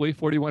steeply,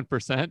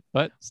 41%,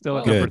 but still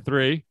at Good. number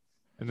 3.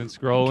 And then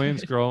scrolling,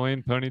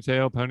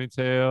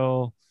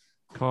 Ponytail,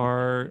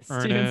 Car,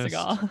 Steven Ernest.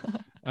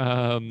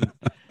 Seagal.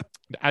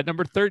 At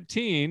number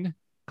 13,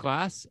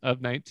 Class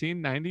of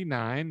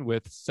 1999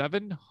 with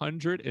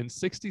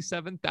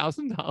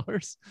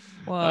 $767,000.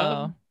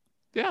 Whoa.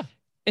 Yeah.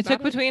 It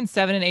took between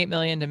 7 and 8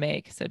 million to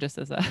make. So just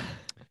as a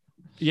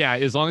Yeah,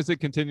 as long as it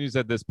continues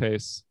at this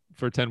pace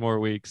for 10 more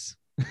weeks.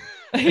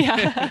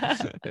 yeah.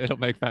 It'll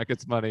make back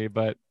its money,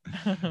 but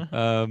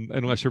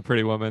unless you're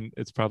Pretty Woman,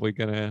 it's probably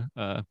gonna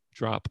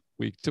drop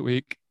week to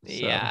week. So,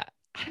 yeah.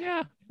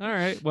 All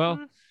right.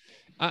 Well,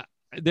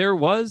 there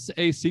was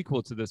a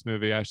sequel to this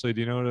movie. Actually,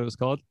 do you know what it was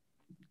called?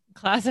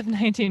 Class of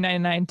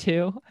 1999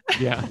 2.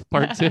 Yeah,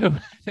 part 2.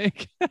 I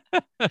think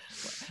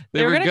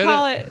they were gonna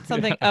call it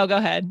something. Yeah. Oh, go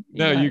ahead.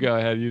 You go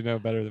ahead. You know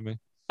better than me.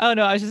 Oh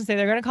no, I was just gonna say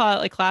they're gonna call it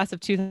like Class of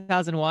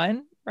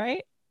 2001,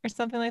 right? Or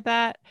something like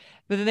that.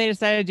 But then they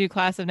decided to do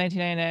Class of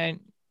 1999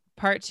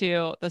 Part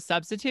 2, The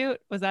Substitute.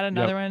 Was that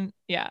another one?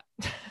 Yeah.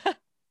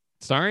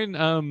 Starring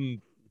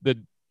the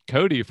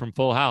Cody from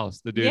Full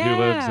House, the dude who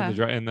lives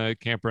in the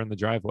camper in the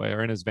driveway,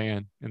 or in his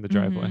van in the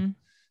driveway.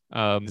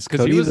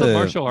 Because he was a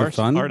martial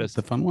artist.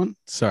 The fun one?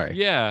 Sorry.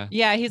 Yeah.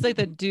 Yeah, he's like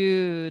the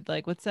dude,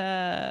 like what's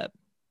up?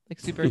 Like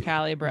Super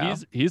Cali, bro.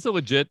 He's a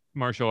legit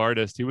martial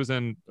artist. He was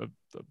in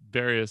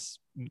various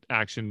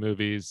action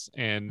movies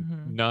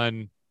and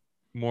none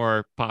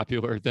more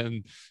popular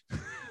than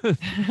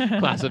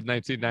Class of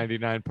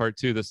 1999 Part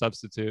 2, The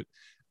Substitute.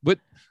 But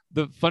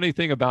the funny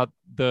thing about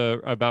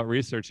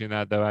researching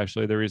that, though,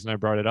 actually, the reason I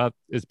brought it up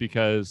is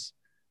because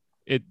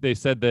they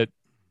said that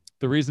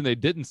the reason they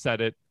didn't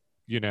set it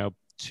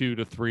 2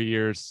 to 3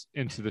 years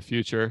into the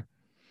future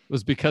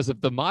was because of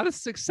the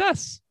modest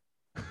success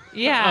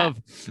of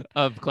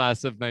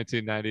Class of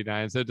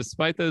 1999. So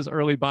despite those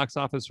early box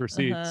office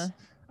receipts,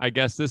 I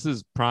guess this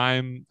is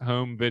prime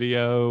home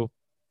video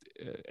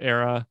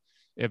era.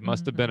 It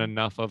must have been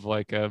enough of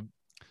like a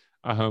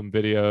home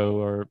video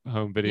or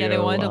home video. Yeah, they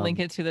wanted to link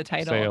it to the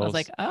title. Sales. I was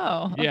like,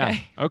 oh, okay. Yeah.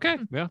 Okay.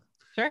 Yeah.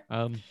 Sure.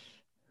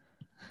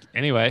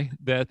 Anyway,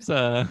 that's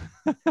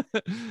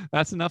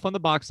that's enough on the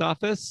box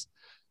office.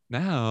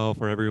 Now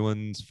for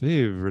everyone's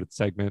favorite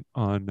segment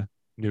on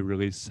New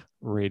Release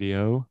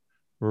Radio,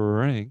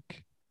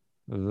 rank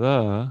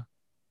the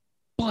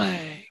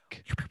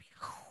blank.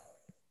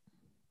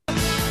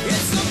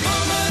 It's the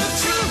moment of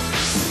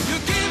truth.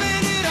 You're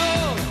giving it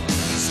all,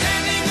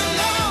 standing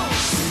alone,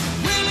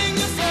 willing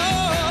to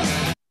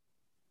fall.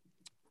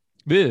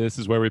 This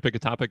is where we pick a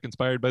topic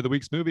inspired by the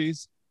week's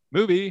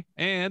movie,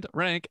 and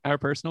rank our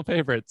personal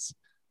favorites.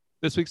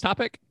 This week's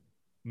topic: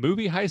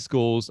 movie high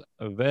schools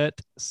that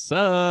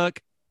suck.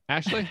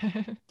 Ashley, do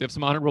you have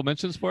some honorable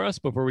mentions for us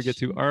before we get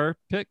to our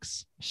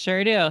picks?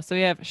 Sure do. So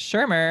we have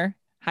Shermer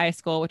High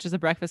School, which is a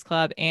Breakfast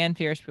Club, and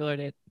Ferris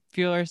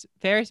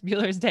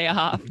Bueller's Day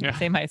Off,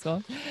 same high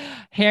school.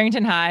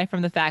 Harrington High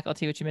from The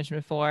Faculty, which you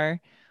mentioned before.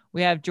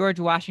 We have George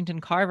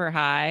Washington Carver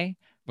High.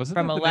 Wasn't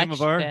from that the name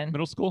of our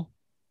middle school?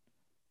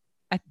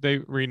 They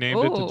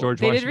renamed it to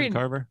George Washington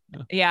Carver.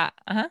 Yeah.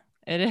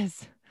 It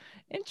is.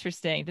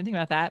 Interesting. Didn't think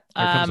about that.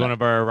 Here comes one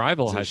of our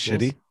rival high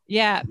schools. Shitty.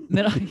 Yeah,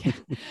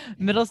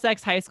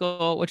 Middlesex High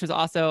School, which was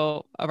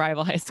also a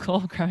rival high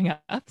school growing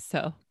up.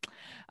 So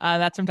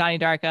that's from Donnie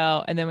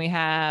Darko. And then we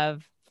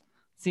have,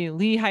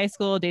 Lee High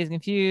School, Dazed and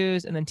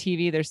Confused, and then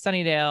TV. There's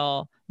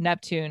Sunnydale,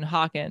 Neptune,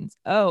 Hawkins.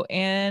 Oh,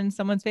 and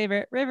someone's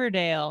favorite,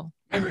 Riverdale.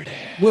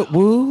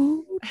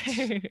 Woo!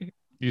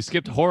 You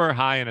skipped Horror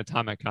High and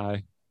Atomic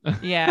High.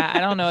 Yeah, I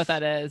don't know what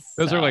that is.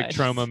 Those are like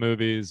trauma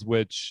movies,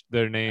 which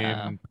their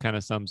name kind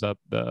of sums up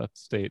the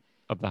state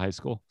of the high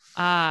school.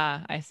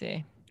 Ah, I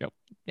see. Yep.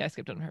 Yeah, I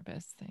skipped on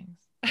purpose. Things.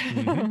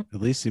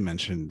 At least you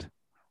mentioned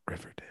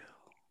Riverdale.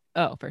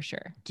 Oh, for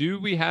sure. Do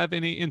we have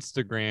any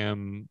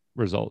Instagram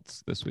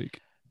results this week?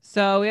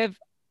 So we have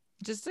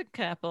just a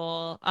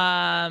couple.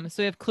 So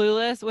we have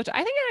Clueless, which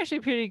I think would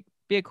actually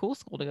be a cool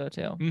school to go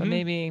to, but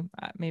maybe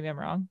I'm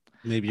wrong.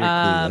 Maybe you're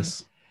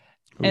clueless.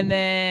 And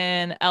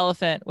then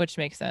Elephant, which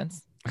makes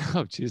sense.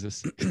 Oh,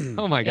 Jesus.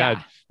 Oh, my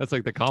God. That's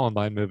like the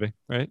Columbine movie,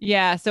 right?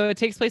 Yeah. So it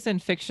takes place in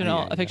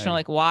fictional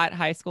like Watt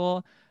High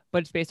School,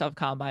 but it's based off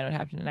Columbine. What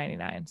happened in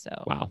 '99.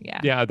 So, wow.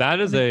 Yeah. Yeah. That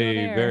is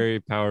a very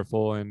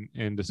powerful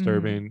and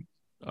disturbing,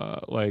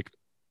 like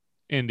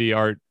indie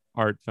art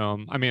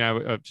film. I mean,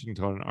 I shouldn't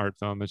call it an art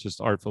film. It's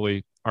just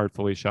artfully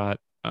shot,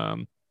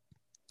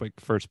 like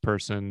first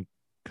person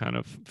kind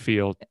of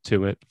feel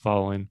to it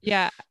following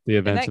the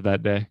events of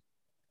that day.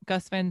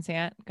 Gus Van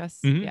Sant.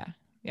 Yeah.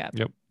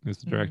 Yep. Who's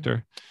the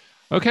director?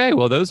 Okay.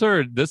 Well, that's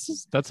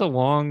a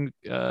long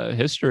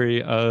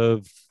history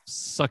of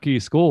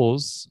sucky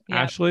schools. Yep.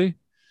 Ashley,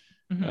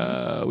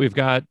 we've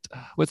got,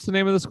 what's the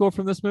name of the school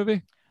from this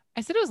movie?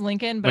 I said it was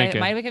Lincoln, but I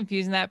might be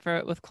confusing that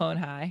with Clone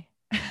High.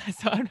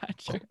 So I'm not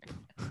sure.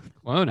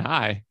 Clone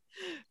High?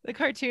 The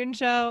cartoon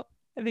show.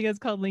 I think it's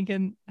called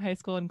Lincoln High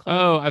School and Clone.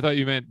 Oh, I thought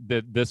you meant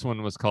that this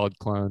one was called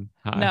Clone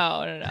High.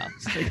 No.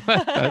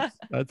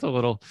 that's a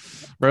little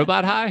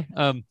Robot High.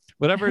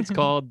 Whatever it's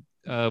called,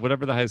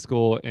 whatever the high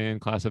school in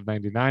Class of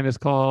 '99 is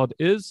called,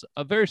 is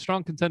a very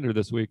strong contender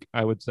this week,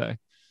 I would say.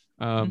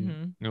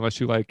 Unless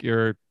you like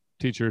your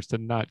teachers to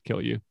not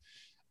kill you.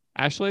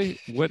 Ashley,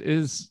 what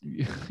is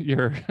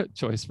your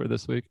choice for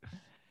this week?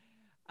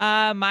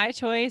 My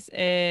choice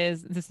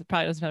is, this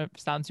probably doesn't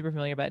sound super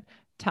familiar, but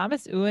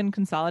Thomas Ewan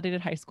Consolidated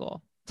High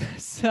School.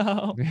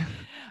 So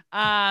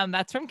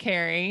that's from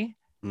Carrie,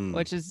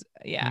 which is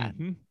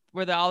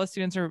where all the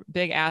students are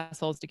big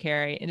assholes to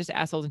Carrie and just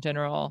assholes in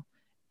general,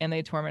 and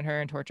they torment her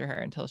and torture her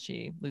until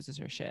she loses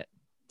her shit.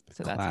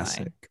 So that's classic.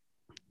 Mine.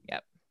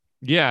 Yep.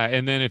 Yeah,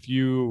 and then if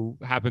you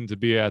happen to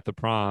be at the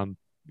prom,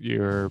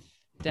 you're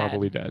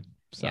probably dead.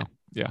 So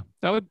yeah,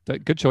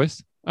 good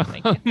choice.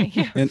 Thank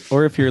you.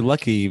 Or if you're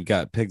lucky, you've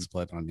got pig's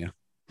blood on you.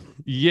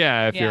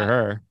 Yeah, if you're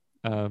her.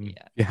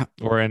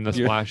 Or in the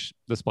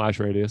splash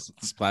radius,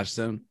 splash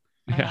zone.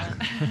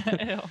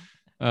 Yeah.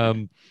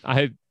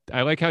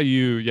 I like how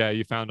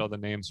you found all the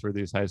names for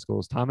these high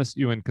schools. Thomas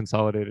Ewan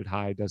Consolidated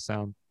High does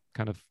sound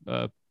kind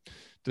of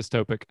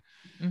dystopic.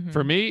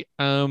 For me,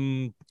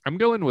 I'm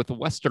going with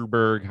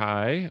Westerberg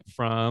High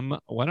from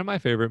one of my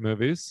favorite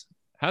movies,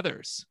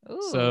 Heathers.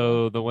 Ooh.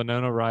 So the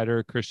Winona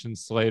Ryder, Christian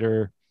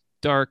Slater,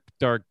 dark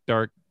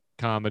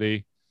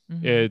comedy.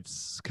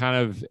 It's kind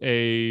of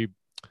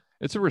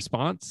it's a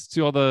response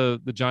to all the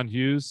John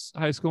Hughes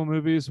high school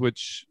movies,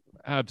 which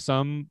have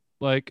some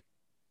like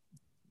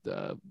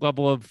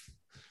level of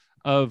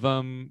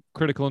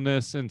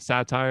criticalness and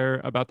satire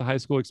about the high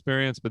school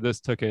experience. But this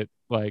took it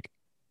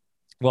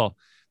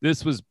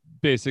this was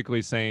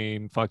basically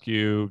saying, fuck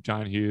you,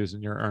 John Hughes,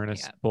 and your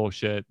earnest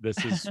bullshit.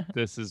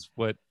 This is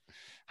what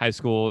high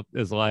school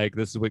is like.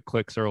 This is what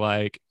cliques are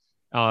like.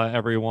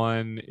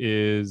 Everyone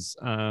is,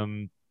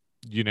 kind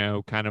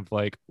of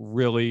like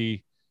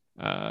really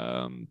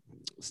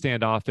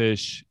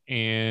standoffish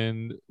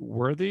and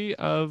worthy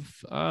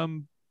of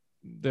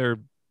they're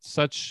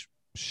such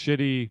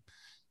shitty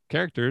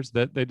characters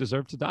that they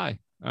deserve to die.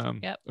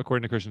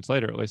 According to Christian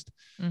Slater, at least.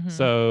 Mhm.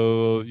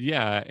 So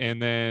yeah,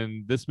 and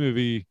then this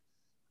movie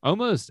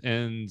almost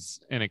ends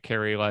in a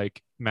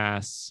Carrie-like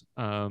mass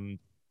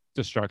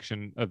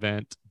destruction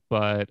event,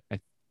 but I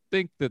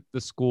think that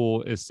the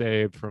school is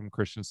saved from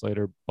Christian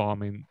Slater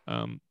bombing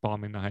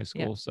the high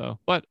school. Yep. So,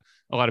 but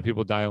a lot of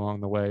people die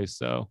along the way.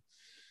 So,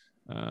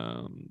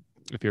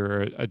 if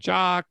you're a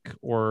jock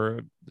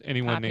or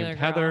anyone Popular named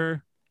girl.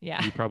 Heather,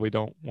 Yeah. you probably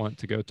don't want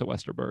to go to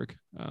Westerberg.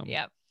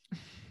 Yep.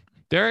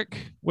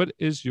 Derek, what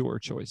is your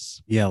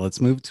choice? Yeah,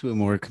 let's move to a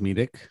more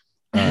comedic.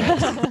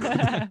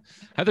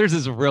 Heather's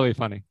is really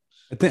funny.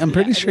 I'm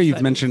pretty it sure is you've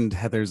funny. mentioned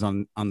Heather's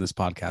on this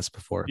podcast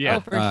before. Yeah. Oh,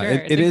 for sure.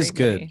 It It's a is great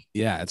good. movie.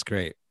 Yeah, it's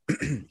great.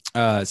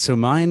 So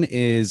mine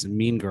is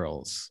Mean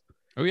Girls.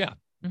 Oh yeah.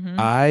 Mhm.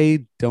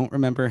 I don't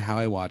remember how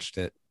I watched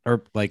it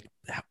or like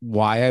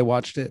why I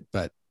watched it,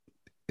 but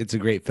it's a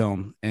great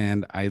film.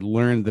 And I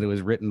learned that it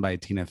was written by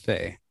Tina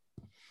Fey.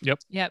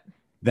 Yep.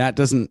 That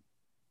doesn't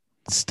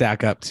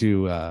stack up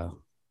to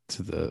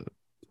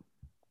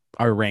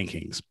our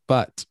rankings,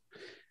 but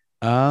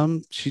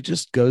she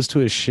just goes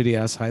to a shitty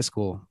ass high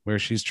school where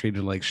she's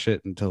treated like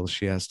shit until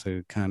she has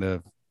to kind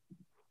of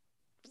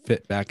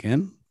fit back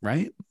in,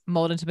 right?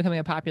 Mold into becoming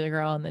a popular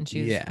girl, and then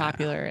she's Yeah.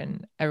 popular,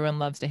 and everyone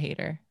loves to hate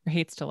her or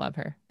hates to love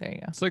her. There you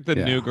go. It's like the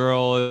Yeah. new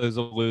girl is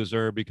a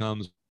loser,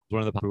 becomes one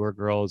of the popular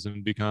girls,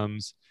 and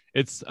becomes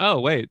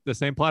the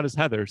same plot as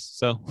Heather's.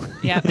 So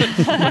Yep.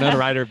 Winona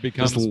Ryder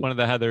becomes Just- one of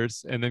the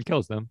Heathers and then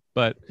kills them.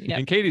 But Yep.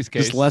 in Katie's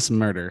case, Just less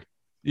murder.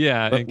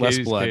 yeah, but in less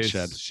Katie's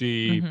bloodshed. case,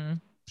 she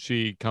Mhm.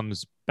 she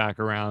comes back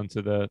around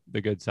to the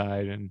good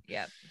side and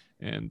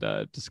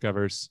Yep.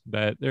 discovers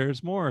that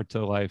there's more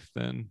to life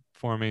than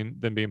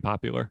being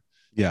popular.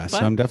 Yeah, so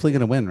What? I'm definitely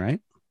gonna win, right?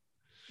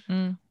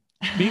 Mm.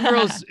 Mean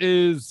Girls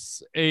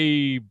is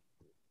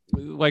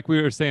like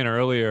we were saying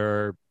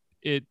earlier,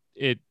 it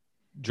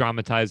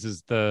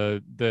dramatizes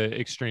the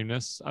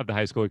extremeness of the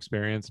high school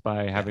experience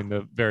by having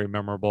the very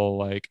memorable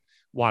like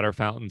water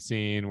fountain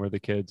scene where the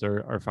kids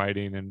are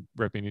fighting and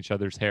ripping each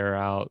other's hair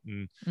out,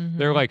 and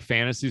they're Mhm. like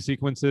fantasy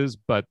sequences,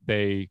 but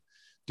they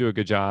do a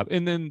good job.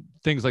 And then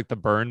things like the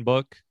burn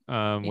book,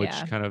 which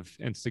Yeah. kind of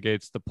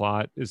instigates the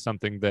plot, is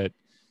something that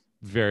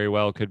very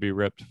well could be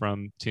ripped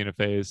from Tina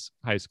Fey's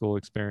high school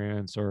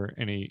experience or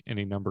any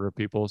number of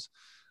people's.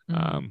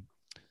 Mhm.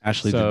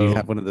 Ashley, did So- you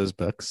have one of those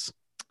books?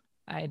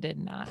 I did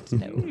not.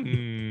 No.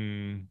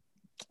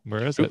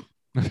 Where is it?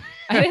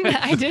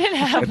 I didn't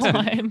have It's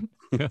one.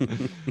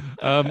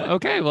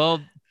 Okay,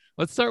 well,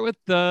 let's start with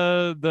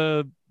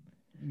the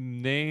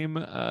name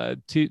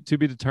to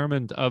be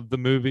determined of the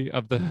movie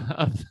of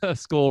the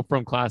school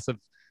from class of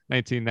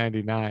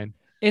 1999.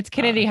 It's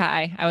Kennedy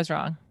High. I was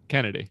wrong.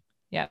 Kennedy.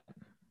 Yep.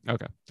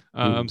 Okay.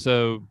 Ooh.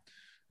 So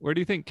where do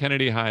you think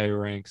Kennedy High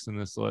ranks in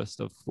this list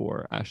of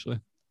 4, Ashley?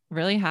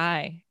 Really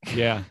high.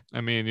 Yeah,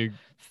 I mean,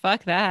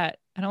 Fuck that.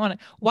 I don't want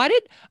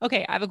to.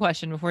 Okay, I have a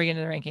question before we get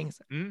into the rankings.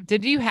 Mm.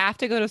 Did you have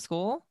to go to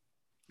school?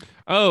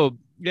 oh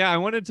yeah, I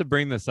wanted to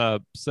bring this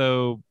up.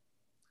 So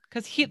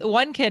Because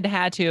one kid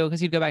had to because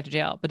he'd go back to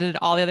jail. But did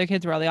all the other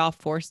kids, were they all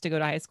forced to go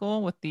to high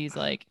school with these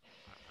like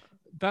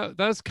that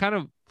was kind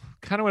of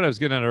what I was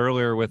getting at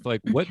earlier with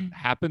like what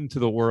happened to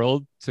the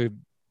world to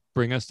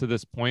bring us to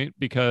this point,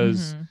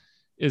 because Mhm.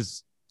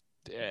 is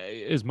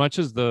as much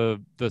as the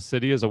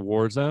city is a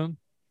war zone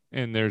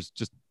and there's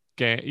just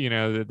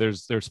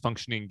there's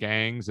functioning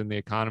gangs and the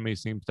economy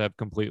seems to have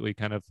completely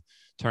kind of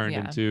turned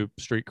Yeah. into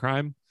street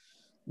crime.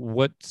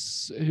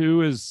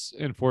 Who is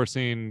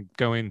enforcing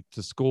going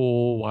to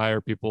school? Why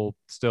are people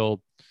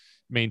still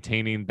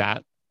maintaining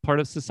that part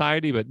of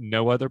society but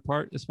no other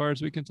part, as far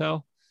as we can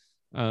tell?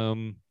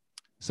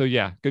 So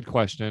yeah, good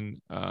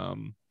question.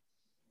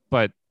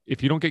 But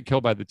if you don't get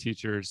killed by the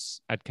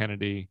teachers at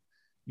Kennedy,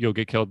 you'll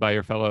get killed by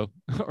your fellow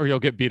or you'll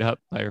get beat up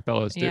by your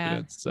fellow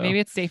students. So Maybe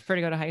it's safer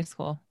to go to high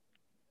school.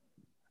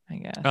 I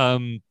guess.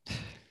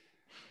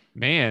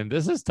 man,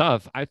 this is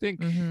tough. I think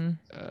Mhm.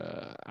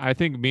 I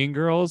think Mean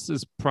Girls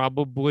is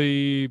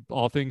probably,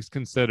 all things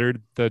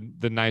considered, the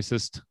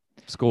nicest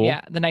school.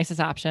 Yeah, the nicest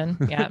option.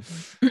 Yeah.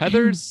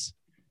 Heather's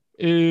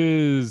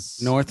is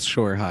North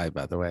Shore High,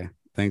 by the way.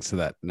 Thanks to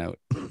that note.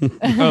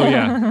 Oh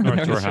yeah,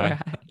 North Shore High.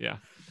 Yeah,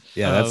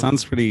 Yeah, that Um,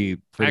 sounds pretty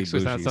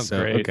actually, that bougie, sounds so,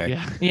 great. Okay.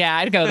 Yeah. Yeah,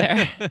 I'd go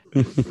there.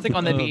 It's like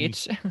on the Um,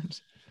 beach.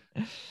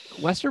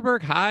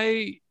 Westerberg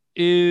High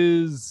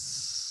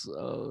is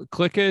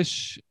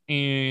cliquish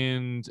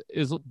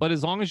but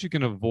as long as you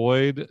can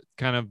avoid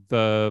kind of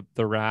the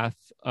wrath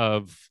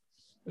of,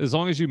 as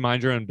long as you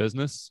mind your own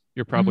business,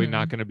 you're probably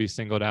not going to be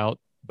singled out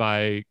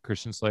by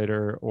Christian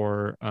Slater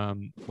or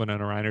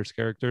Winona Ryder's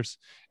characters.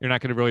 You're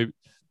not going to really,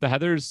 the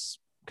Heathers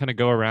kind of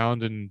go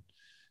around and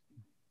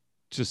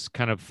just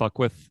kind of fuck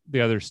with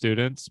the other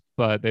students,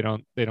 but they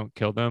don't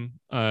kill them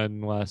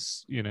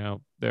unless they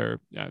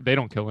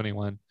don't kill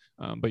anyone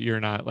but you're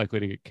not likely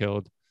to get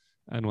killed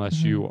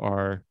unless you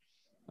are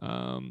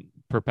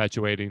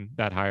perpetuating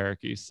that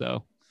hierarchy.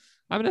 So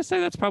I'm going to say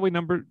that's probably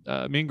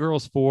Mean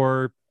Girls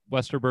 4,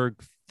 Westerberg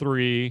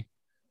 3.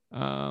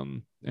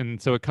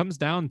 And so it comes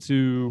down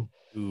to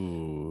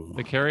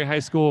the Carey High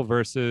School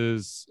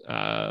versus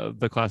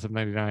the class of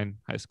 99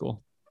 high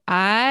school.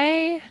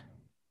 I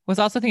was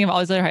also thinking of all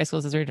these other high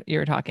schools as you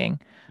were talking,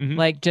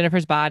 like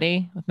Jennifer's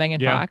Body with Megan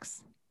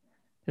Fox.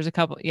 There's a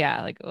couple.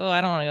 Yeah. Like, oh, I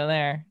don't want to go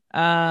there.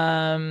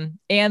 And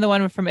the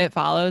one from It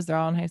Follows, they're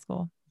all in high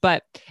school.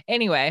 But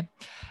anyway,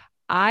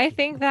 I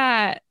think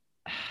that.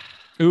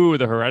 Ooh,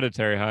 the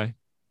Hereditary High.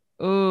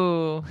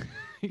 Ooh.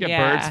 You get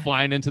birds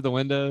flying into the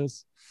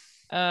windows.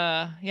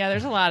 Yeah,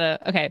 there's a lot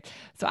of. Okay.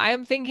 So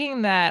I'm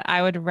thinking that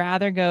I would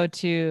rather go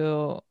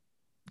to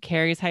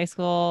Carey's high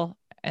school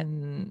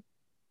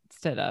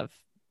instead of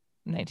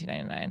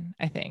 1999,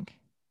 I think.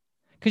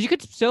 Because you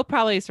could still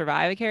probably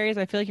survive at Carey's.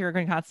 I feel like you're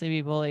going to constantly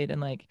be bullied and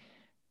like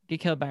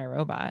get killed by a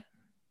robot.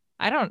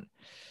 I don't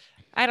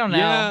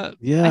know.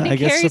 Yeah. I think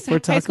guess Carey's if we're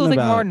high school is talking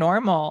like more about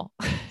normal.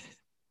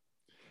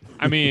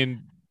 I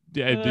mean,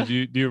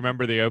 do you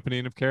remember the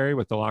opening of Carey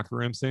with the locker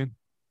room scene?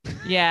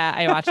 Yeah,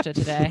 I watched it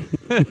today.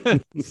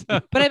 But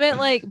I meant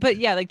like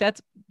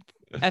that's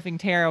effing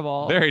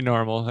terrible. Very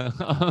normal.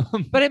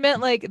 But I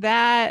meant like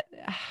that.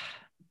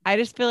 I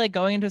just feel like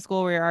going into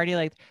school where you're already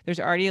like, there's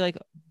already like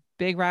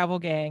big rival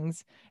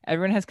gangs.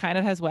 Everyone has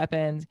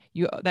weapons.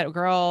 That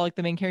girl, like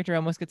the main character,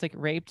 almost gets like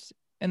raped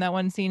in that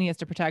one scene. He has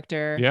to protect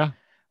her. Yeah.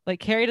 Like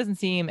Carey doesn't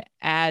seem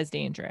as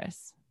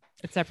dangerous,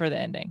 except for the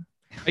ending.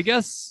 I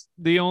guess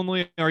the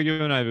only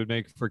argument I would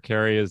make for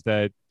Carey is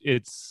that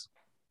it's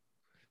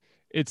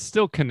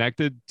still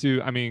connected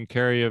to. I mean,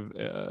 Carey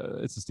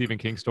it's a Stephen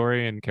King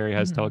story, and Carey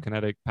has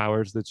telekinetic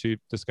powers that she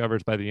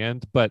discovers by the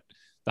end. But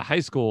the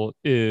high school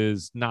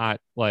is not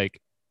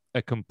like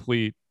a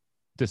complete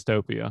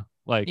dystopia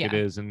like it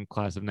is in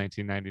Class of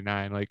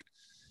 1999. Like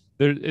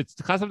it's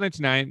the Class of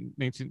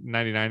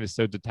 1999 is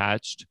so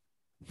detached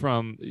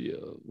from,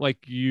 like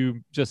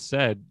you just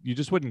said, you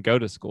just wouldn't go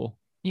to school.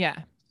 Yeah.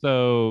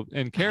 So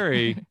in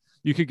Carey,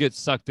 you could get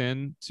sucked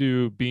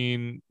into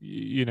being,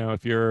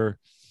 if you're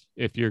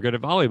good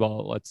at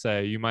volleyball, let's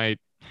say, you might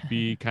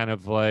be kind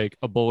of like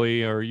a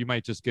bully, or you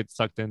might just get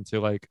sucked into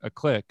like a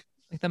clique.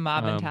 Like the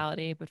mob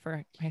mentality, but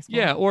for high school.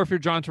 Yeah, or if you're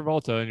John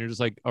Travolta and you're just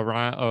like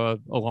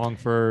along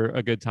for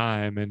a good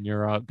time, and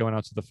you're going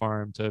out to the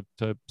farm to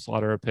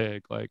slaughter a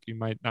pig, like you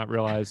might not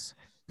realize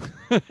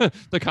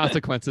the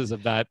consequences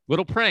of that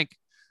little prank.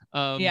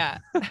 Yeah.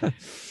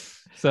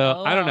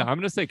 So I don't know. I'm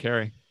gonna say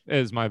Carey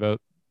is my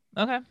vote.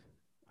 Okay.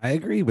 I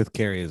agree with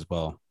Carey as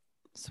well.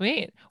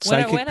 Sweet.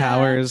 Psychic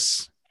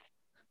powers.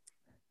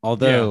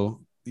 Although,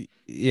 you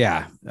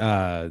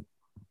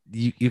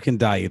can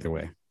die either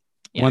way.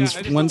 Yeah.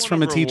 One's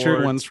from a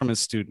teacher, one's from a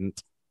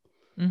student.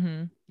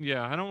 Mm-hmm.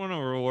 Yeah, I don't want to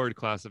reward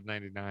Class of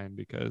 99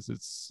 because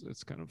it's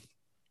kind of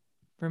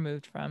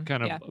removed from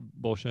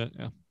bullshit.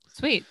 Yeah.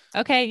 Sweet.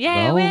 Okay.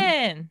 Yeah.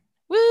 Win.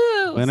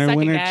 Woo.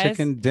 Winner,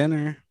 chicken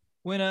dinner.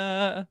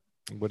 Winner.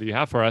 What do you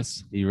have for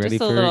us? You ready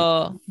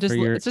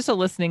it's just a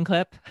listening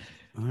clip.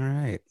 All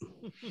right.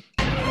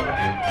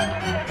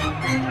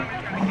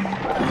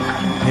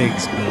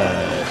 Pig's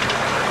blood.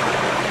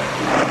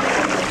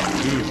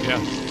 Ooh,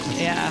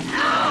 yeah.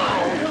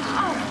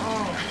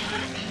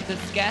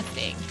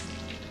 Disgusting.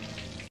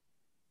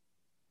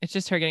 It's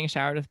just her getting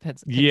showered with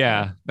pits.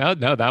 Yeah.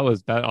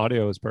 That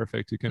audio was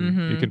perfect. You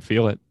can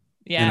feel it.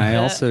 Yeah. And I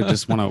also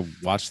just want to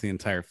watch the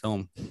entire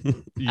film.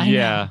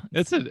 Yeah.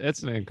 It's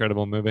an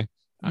incredible movie.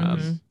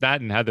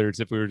 That and Heathers,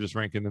 if we were just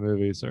ranking the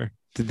movies. Or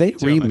did they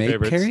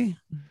remake Carey?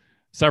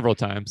 Several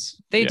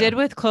times. They did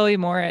with Chloe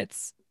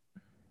Moritz.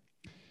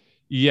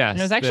 Yes. And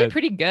it was actually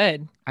pretty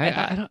good.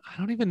 I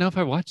don't even know if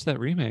I watched that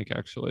remake,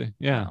 actually.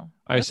 Yeah. Oh,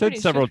 I said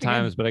several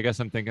times, but I guess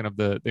I'm thinking of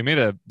they made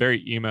a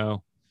very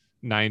emo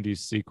 90s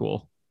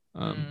sequel.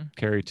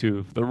 Carey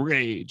 2, The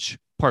Rage,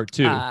 Part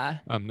 2. No.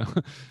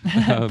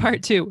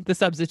 Part 2, The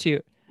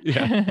Substitute.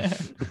 Yeah.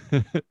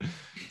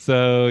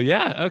 So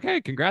yeah,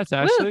 okay. Congrats,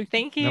 Ashley. Woo,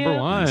 thank you. Number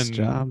 1. Nice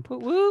job.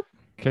 Whoop, whoop.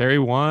 Carey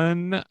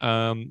 1,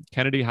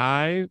 Kennedy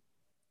High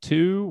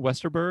 2,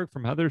 Westerberg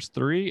from Heathers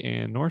 3,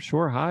 and North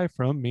Shore High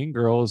from Mean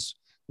Girls.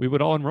 We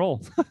would all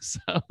enroll. So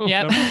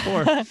number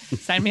 4.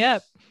 Sign me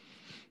up.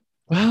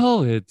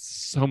 Well,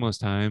 it's almost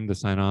time to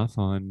sign off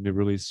on New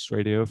Release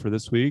Radio for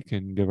this week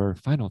and give our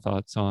final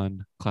thoughts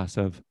on Class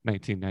of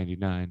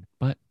 1999.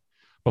 But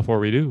before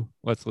we do,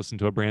 let's listen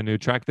to a brand new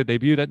track that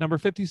debuted at number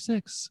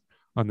 56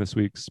 on this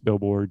week's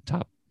Billboard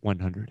Top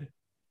 100.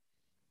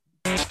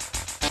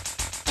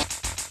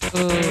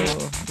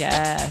 Oh,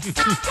 yes.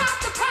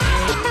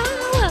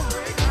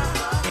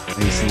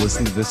 I used to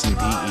listen to this in PE.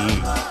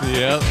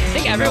 Yep. I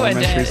think everyone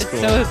did. It's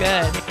so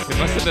good. It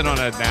must have been on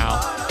it now.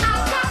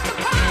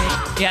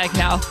 Yeah, like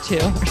now too,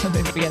 or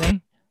something at the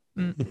beginning.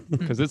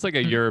 Because it's like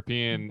a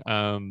European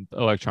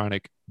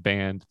electronic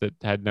band that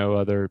had no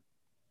other.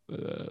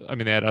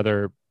 They had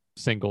other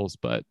singles,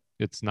 but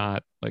it's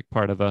not like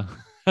part of a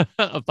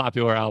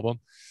popular album.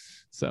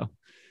 So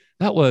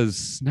that was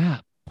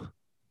Snap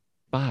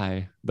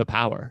by The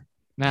Power.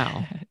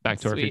 Now, back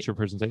to our Sweet. feature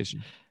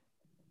presentation.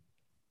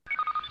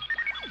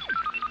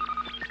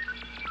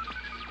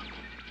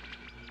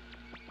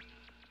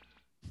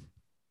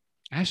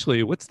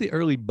 Ashley, what's the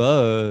early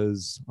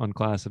buzz on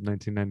Class of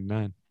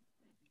 1999?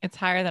 It's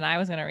higher than I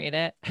was gonna rate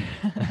it.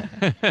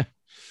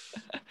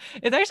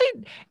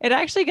 It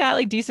actually got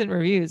like decent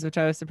reviews, which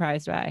I was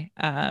surprised by.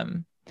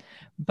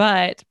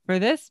 But for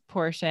this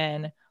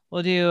portion,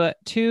 we'll do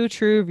 2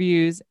 true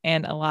reviews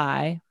and a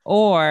lie,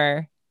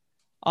 or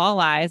all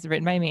lies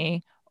written by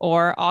me,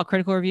 or all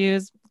critical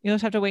reviews. You'll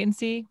just have to wait and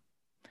see.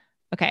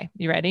 Okay,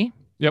 you ready?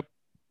 Yep.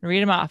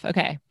 Read them off.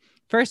 Okay.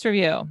 First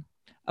review: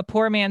 A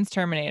Poor Man's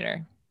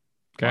Terminator.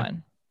 Okay.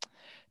 1.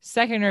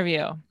 Second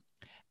review: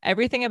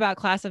 Everything about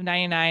Class of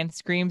 99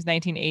 screams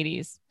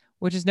 1980s,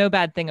 which is no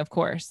bad thing, of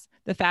course.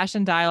 The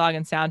fashion, dialogue,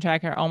 and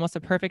soundtrack are almost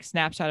a perfect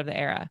snapshot of the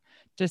era,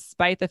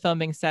 despite the film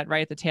being set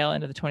right at the tail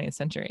end of the 20th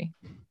century.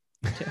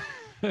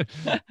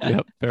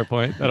 Yep, fair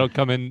point. That'll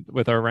come in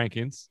with our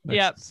rankings.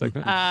 Yep.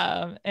 Segment.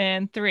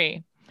 And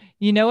 3,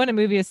 you know when a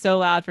movie is so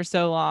loud for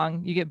so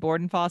long, you get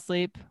bored and fall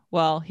asleep?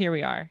 Well, here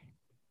we are.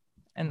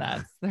 And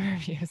that's the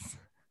reviews.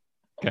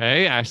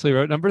 Okay, Ashley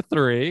wrote number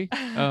 3.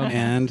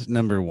 And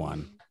number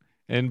 1.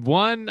 And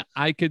 1,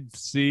 I could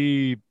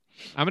see.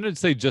 I'm going to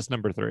say just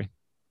number 3.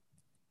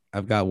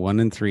 I've got 1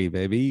 and 3,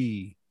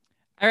 baby.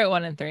 I wrote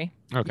 1 and 3.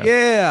 Okay.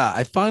 Yeah,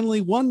 I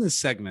finally won this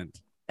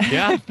segment.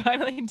 Yeah. I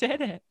finally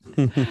did it.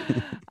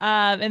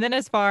 And then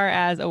as far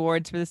as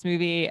awards for this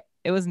movie,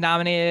 it was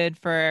nominated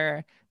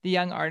for the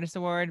Young Artist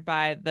Award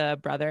by the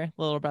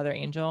little brother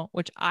Angel,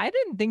 which I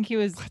didn't think he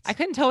was. I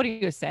couldn't tell what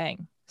he was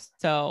saying.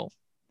 So,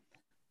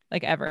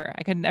 like, ever.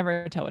 I could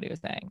never tell what he was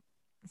saying.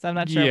 So I'm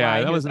not sure. Yeah, why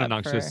that he was an up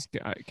obnoxious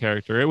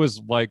character. It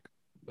was like,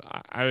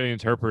 I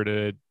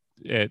interpreted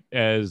it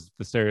as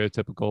the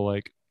stereotypical,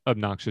 like,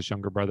 obnoxious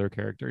younger brother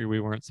character. We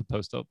weren't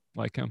supposed to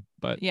like him,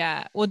 but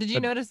yeah. Well, did you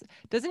notice?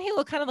 Doesn't he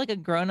look kind of like a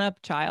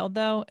grown-up child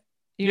though?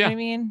 You know what I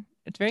mean?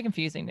 It's very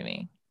confusing to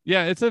me.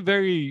 Yeah, it's a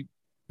very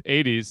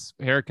 80s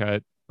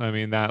haircut. I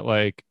mean, that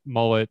like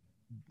mullet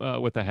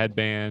with a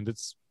headband.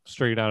 It's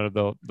straight out of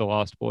the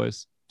Lost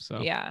Boys.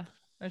 So yeah,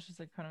 it's just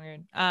like kind of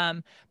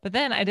weird. But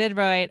then I did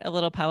write a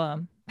little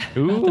poem.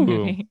 Ooh, about the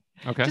movie.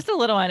 Okay. Just a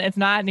little one. It's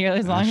not nearly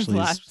as long as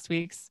last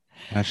week's.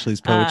 Ashley's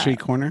poetry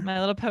corner. My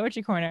little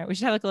poetry corner. We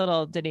should have like a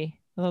little ditty.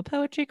 A little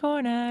poetry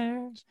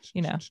corner.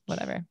 You know,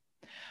 whatever.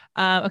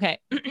 Okay.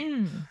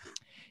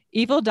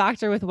 Evil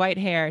doctor with white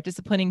hair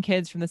disciplining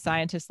kids from the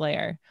scientist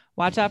lair.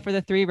 Watch out for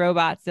the 3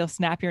 robots. They'll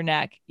snap your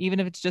neck, even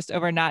if it's just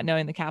over not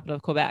knowing the capital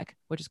of Quebec,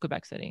 which is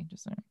Quebec City.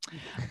 Just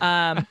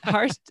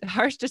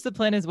harsh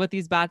discipline is what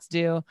these bots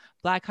do.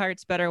 Black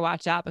hearts better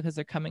watch out because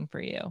they're coming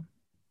for you.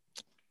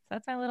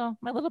 That's my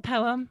little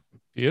poem.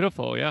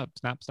 Beautiful. Yeah.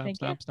 Snap, snap, Thank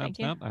snap, you. snap, Thank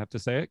snap. you. I have to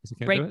say it because you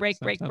can't Break, do it. break,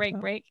 Snap, break,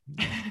 snap, break,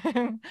 snap.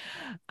 break.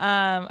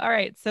 All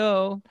right.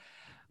 So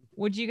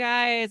would you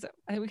guys,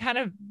 we kind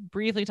of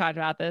briefly talked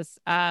about this,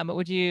 but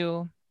would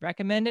you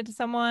recommend it to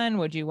someone?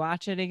 Would you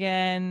watch it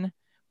again?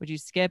 Would you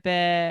skip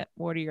it?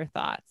 What are your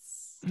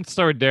thoughts? Let's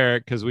start with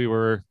Derek because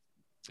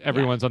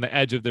everyone's on the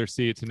edge of their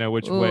seat to know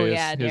which way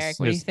Derek,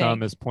 his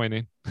thumb is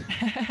pointing.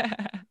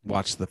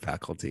 Watch The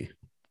Faculty.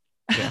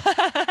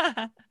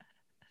 Yeah.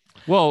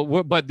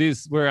 Well, but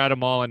we're at a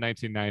mall in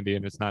 1990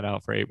 and it's not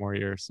out for 8 more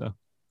years. So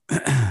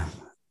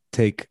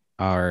take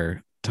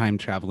our time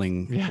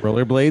traveling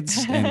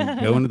rollerblades and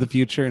go into the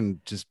future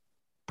and just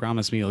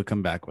promise me you'll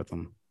come back with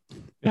them.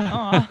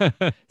 Yeah.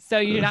 So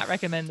you do not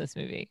recommend this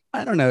movie?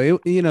 I don't know.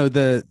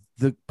 The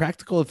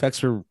practical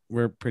effects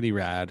were pretty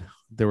rad.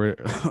 There were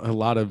a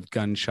lot of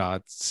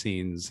gunshot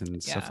scenes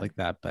and stuff like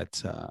that,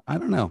 but I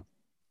don't know.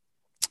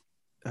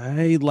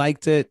 I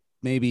liked it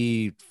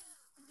maybe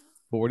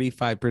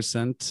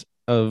 45%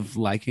 of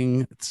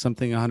liking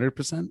something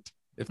 100%,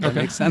 if that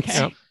makes sense. Okay.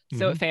 Yep.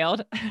 So it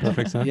failed.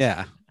 Perfect sense.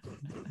 Yeah.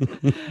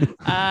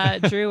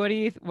 Drew, what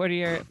are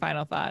your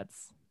final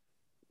thoughts?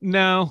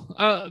 No,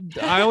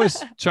 I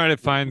always try to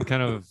find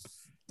kind of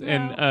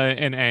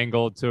an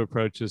angle to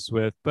approach this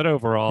with, but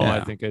overall,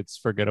 I think it's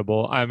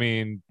forgettable. I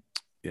mean,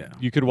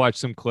 you could watch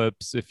some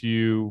clips if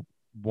you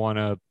want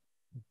to.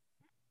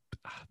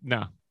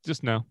 No,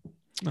 just no.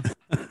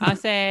 I'll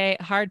say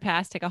hard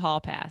pass, take a hall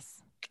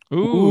pass.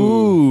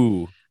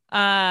 Ooh.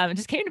 It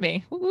just came to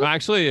me. Well,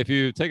 actually, if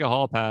you take a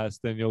hall pass,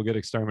 then you'll get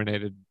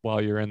exterminated while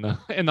you're in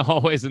the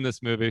hallways in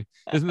this movie.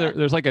 Isn't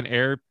there's like an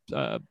air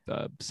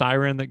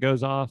siren that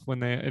goes off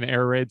when an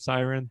air raid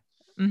siren?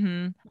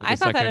 Mm-hmm. I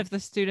thought that if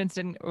the students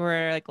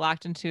were like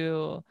locked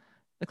into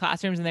the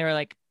classrooms and they were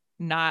like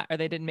or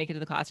they didn't make it to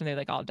the classroom, they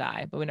like all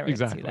die, but we never get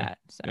to see that.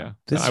 So yeah,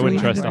 this I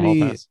wouldn't trust the hall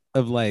pass.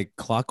 Of like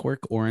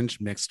Clockwork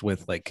Orange mixed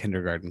with like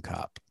Kindergarten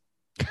Cop.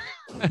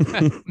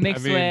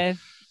 mixed with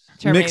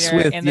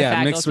Terminator and the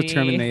Faculty. Mixed with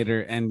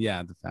Terminator and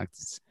the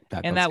Faculty.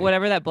 And that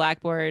whatever that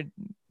Blackboard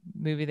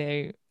movie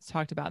they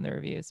talked about in the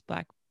reviews,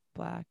 Black.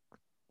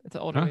 It's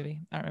an older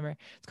movie. I don't remember.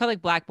 It's called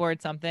like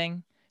Blackboard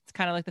something. It's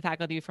kind of like the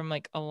Faculty from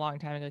like a long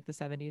time ago, like the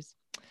 70s.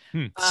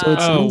 So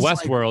it's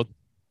Westworld.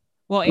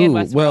 Well, and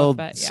Westworld. Well,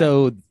 but,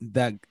 so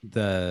that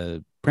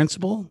the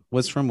principal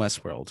was from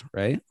Westworld,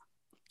 right?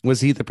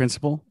 Was he the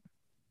principal?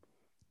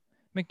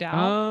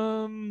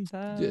 McDowell.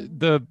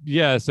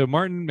 So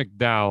Martin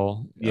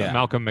McDowell, Yeah.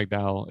 Malcolm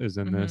McDowell is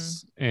in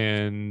this,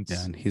 and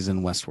and he's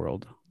in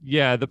Westworld.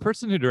 yeah, the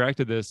person who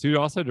directed this, who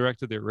also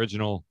directed the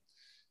original,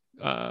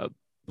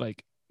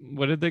 like,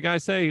 what did the guy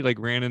say? He, like,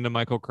 ran into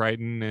Michael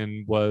Crichton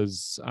and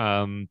was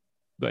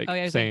like,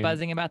 he was saying, like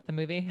buzzing about the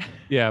movie.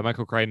 yeah,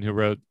 Michael Crichton, who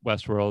wrote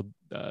Westworld.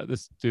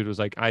 This dude was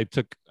like, I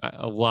took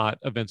a lot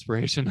of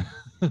inspiration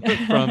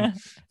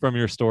from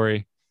your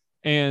story.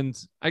 And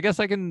I guess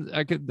I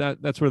could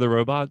that's where the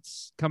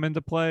robots come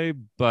into play.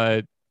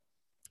 But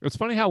it's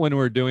funny how when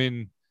we're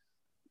doing,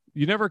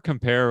 you never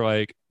compare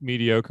like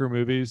mediocre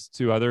movies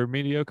to other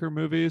mediocre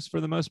movies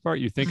for the most part.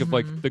 You think of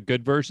like the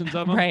good versions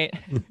of them. Right.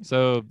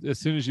 So as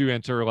soon as you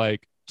enter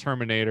like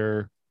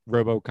Terminator,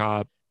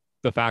 RoboCop,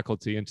 The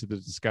Faculty into the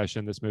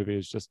discussion, this movie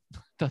is just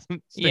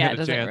doesn't stand It a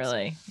doesn't chance.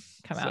 really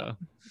come out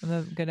with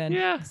a good end.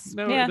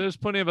 There's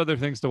plenty of other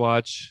things to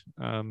watch.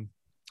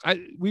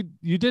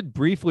 You did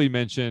briefly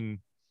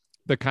mention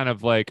the kind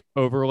of like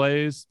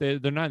overlays. They're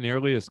not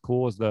nearly as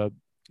cool as the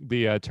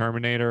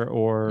Terminator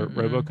or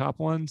RoboCop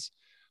ones,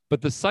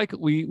 but the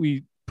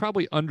we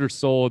probably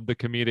undersold the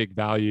comedic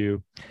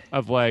value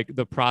of like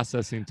the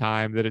processing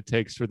time that it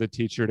takes for the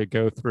teacher to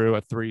go through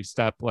a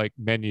 3-step like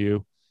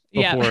menu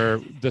before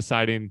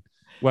deciding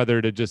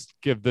whether to just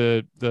give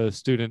the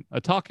student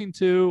a talking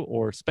to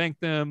or spank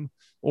them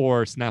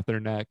or snap their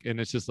neck. And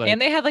it's just like, and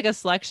they had like a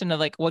selection of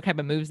like what type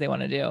of moves they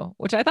want to do,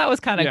 which I thought was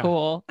kind of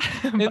cool.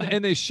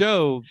 and they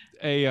show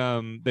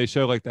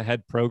like the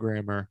head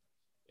programmer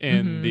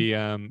in the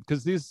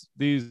because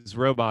these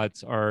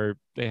robots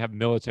they have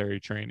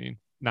military training,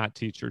 not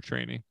teacher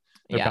training.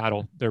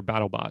 They're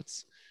battle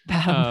bots.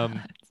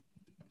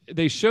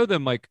 They show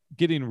them like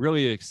getting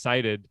really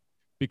excited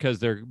because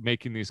they're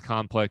making these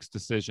complex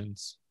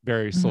decisions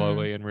very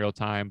slowly in real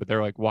time, but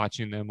they're like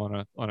watching them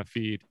on a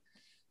feed.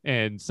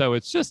 And so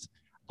it's just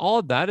all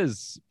of that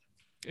is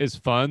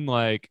fun,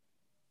 like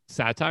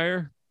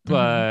satire,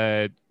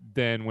 but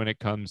then when it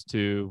comes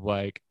to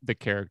like the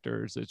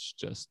characters, it's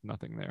just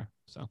nothing there.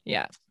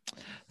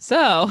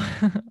 So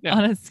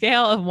on a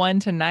scale of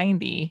 1 to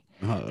 90,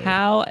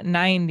 how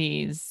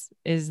 90s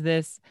is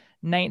this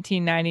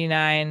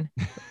 1999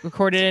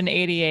 recorded in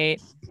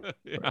 88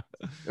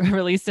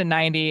 released in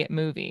 90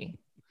 movie?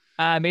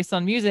 Based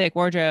on music,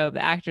 wardrobe,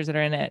 the actors that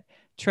are in it,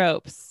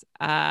 tropes.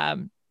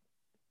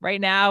 Right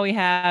now we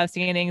have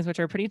standings which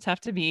are pretty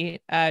tough to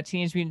beat.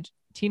 Teenage Mutant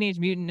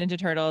Ninja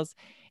Turtles,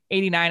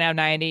 89 out of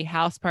 90.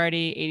 House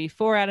Party,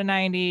 84 out of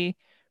 90.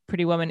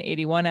 Pretty Woman,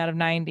 81 out of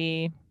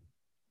 90.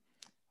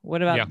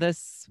 What about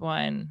this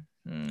one?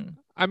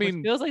 I mean,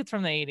 which feels like it's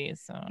from the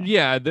 80s. So.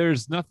 Yeah,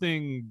 there's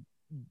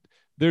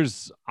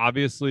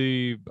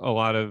obviously a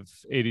lot of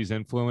 80s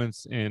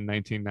influence in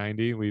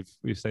 1990. We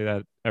say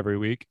that every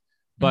week,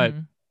 but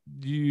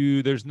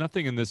there's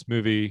nothing in this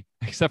movie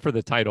except for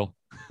the title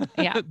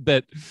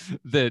that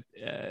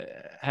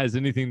has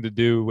anything to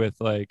do with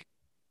like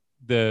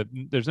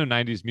there's no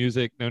 90s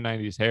music, no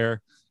 90s hair.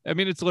 I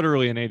mean, it's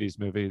literally an 80s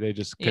movie. They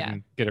just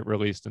couldn't get it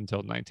released until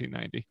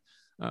 1990.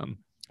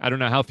 I don't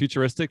know how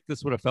futuristic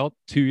this would have felt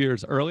 2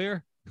 years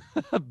earlier,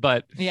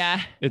 but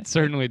it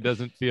certainly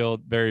doesn't feel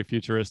very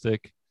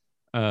futuristic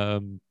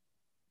in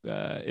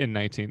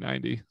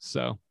 1990.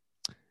 So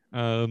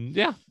I'm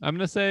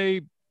gonna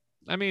say,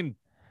 I mean,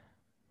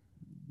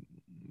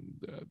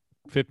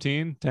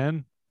 15,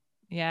 10.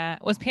 Yeah.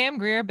 Was Pam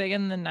Grier big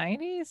in the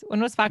 90s?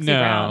 When was Foxy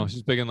Brown? No,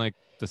 she's big in like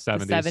the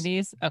 70s. The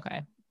 70s?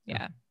 Okay.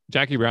 Yeah.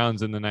 Jackie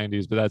Brown's in the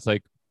 90s, but that's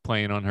like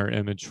playing on her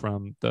image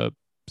from the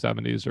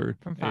 70s or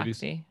from 80s.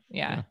 Foxy.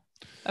 Yeah.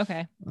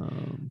 Okay.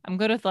 I'm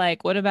good with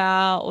like, what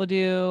about we'll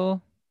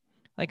do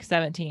like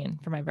 17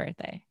 for my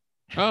birthday.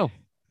 Oh,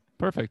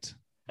 perfect.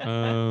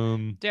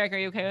 Derek, are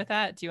you okay with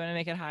that? Do you want to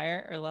make it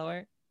higher or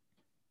lower?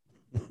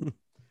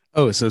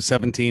 Oh, so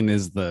 17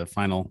 is the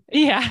final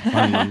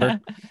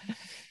number?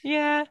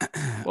 Yeah.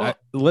 Well,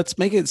 let's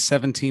make it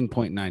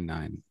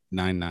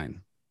 17.9999.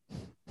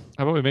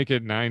 How about we make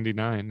it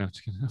 99? No,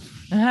 just kidding.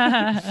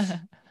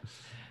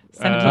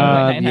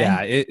 17.99.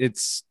 Yeah,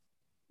 it's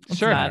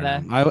sure.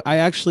 I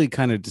actually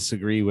kind of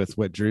disagree with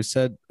what Drew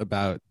said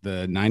about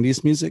the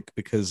 90s music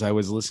because I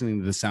was listening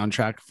to the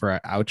soundtrack for our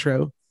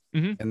outro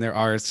and there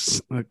are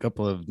a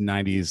couple of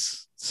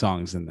 90s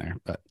songs in there,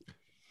 but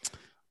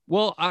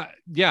well,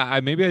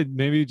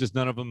 maybe just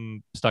none of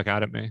them stuck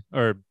out at me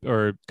or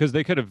because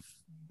they could have.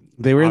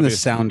 They were in the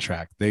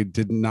soundtrack. They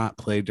did not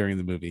play during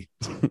the movie.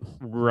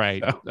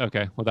 Right. So.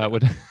 Okay. Well, that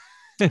would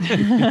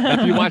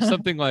if you watch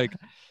something like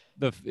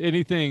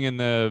anything in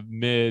the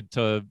mid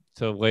to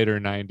later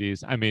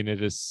 90s, I mean,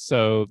 it is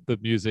so the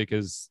music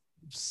is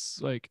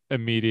like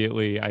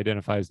immediately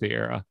identifies the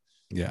era.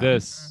 Yeah.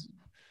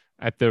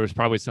 There was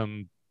probably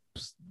some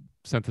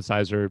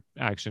synthesizer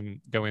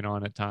action going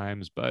on at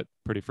times, but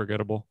pretty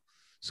forgettable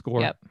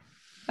score. Yep.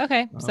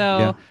 Okay.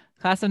 So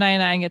Class of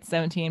 99 gets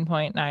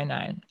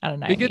 17.99 out of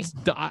 90. It gets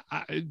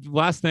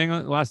last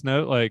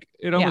note, like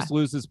it almost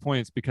loses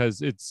points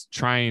because it's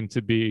trying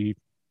to be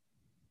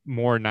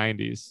more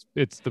 90s.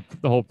 It's the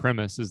whole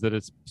premise is that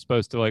it's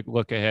supposed to like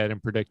look ahead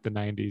and predict the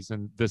 90s,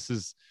 and this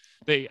is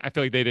I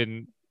feel like they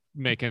didn't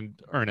make an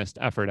earnest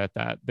effort at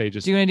that. They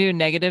just Do you want to do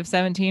negative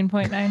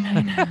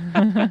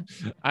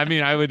 17.99? I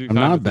mean, I would be I'm fine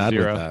not with the bad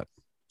zero. with that.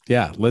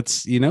 Yeah,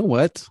 let's. You know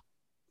what?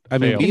 I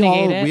mean,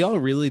 Fail. we all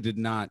really did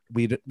not.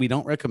 We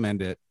don't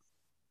recommend it.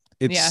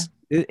 It's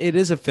Yeah. it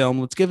is a film.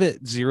 Let's give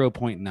it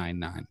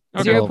 0.99.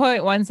 Okay.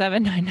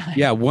 0.1799.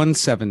 Yeah,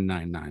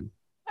 1799.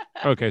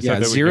 Okay, so Yeah, that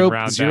we can zero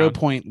round down.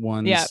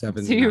 0.179. Yeah. So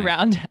you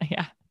round.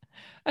 Yeah.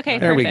 Okay.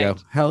 There we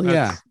perfect. go. Hell yeah.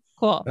 That's-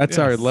 Cool. That's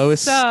our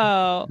lowest.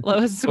 So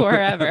lowest score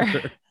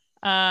ever.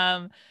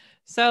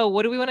 So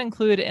what do we want to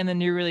include in the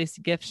new release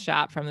gift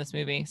shop from this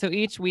movie? So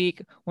each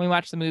week when we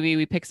watch the movie,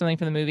 we pick something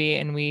from the movie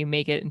and we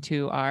make it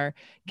into our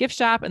gift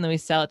shop and then we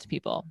sell it to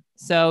people.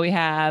 So we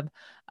have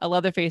a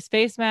Leatherface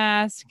face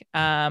mask,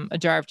 a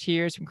jar of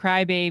tears from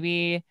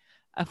Crybaby,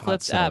 a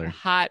flipped up seller.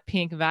 hot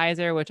pink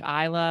visor, which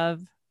I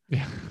love.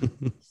 Yeah.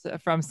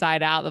 From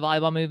Side Out, the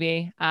volleyball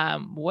movie.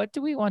 What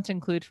do we want to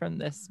include from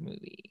this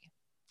movie?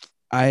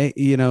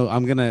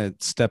 I'm gonna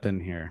step in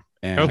here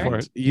and Go for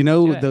it.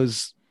 Do it.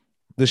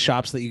 the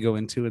shops that you go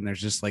into and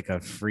there's just like a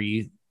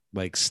free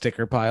like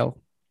sticker pile.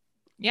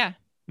 Yeah.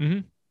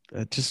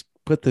 Just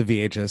put the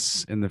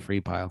VHS in the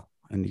free pile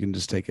and you can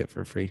just take it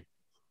for free.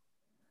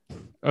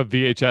 A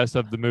VHS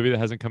of the movie that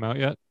hasn't come out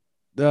yet.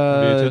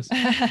 Uh,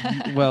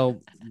 VHS? well,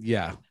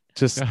 yeah,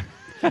 just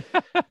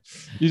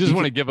You just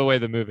want to give away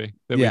the movie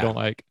that Yeah. we don't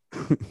like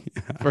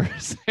for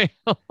sale.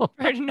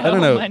 For no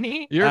don't know.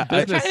 money. Your I-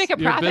 business, trying to make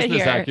a your profit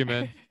business here.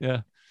 acumen.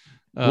 Yeah.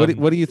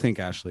 what do you think,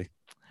 Ashley?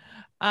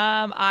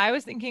 I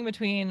was thinking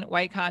between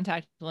white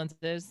contact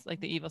lenses, like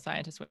the evil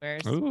scientist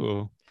wears,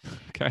 Ooh.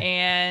 Okay.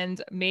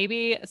 and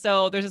maybe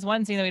so. There's this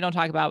one scene that we don't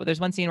talk about, but there's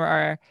one scene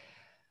where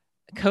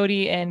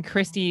Cody and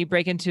Christy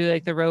break into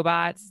like the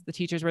robots, the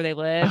teachers where they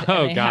live,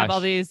 Oh, and they have gosh. all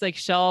these like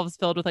shelves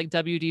filled with like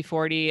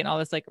WD-40 and all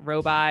this like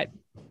robot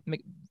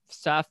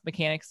stuff,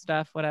 mechanic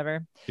stuff,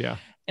 whatever. Yeah.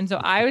 And so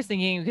I was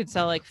thinking we could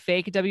sell like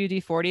fake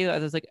WD-40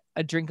 that was like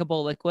a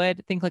drinkable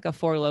liquid. Think like a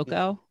Four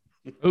Loko,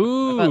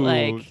 Ooh. but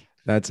like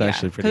That's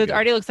actually pretty because it good.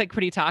 already looks like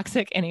pretty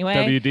toxic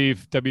anyway.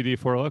 WD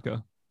Four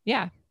Loco.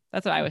 Yeah,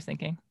 that's what I was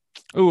thinking.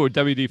 Ooh,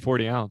 WD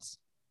 40 ounce.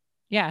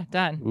 Yeah,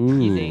 done. Ooh.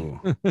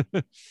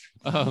 Easy.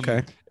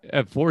 Okay.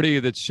 At 40,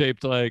 that's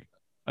shaped like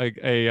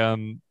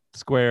a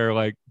square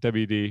like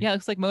WD. Yeah, it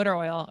looks like motor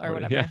oil or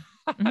whatever. Yeah.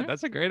 Mhm.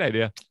 That's a great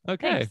idea.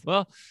 Okay. Thanks.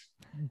 Well,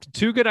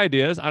 two good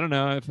ideas. I don't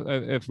know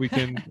if we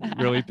can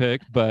really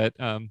pick, but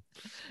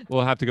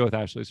we'll have to go with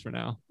Ashley's for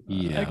now.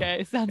 Yeah.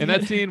 Okay, sounds And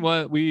good. that scene,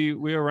 we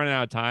were running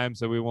out of time,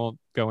 so we won't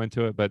go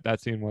into it. But that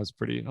scene was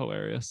pretty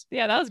hilarious.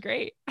 Yeah, that was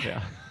great.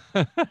 Yeah.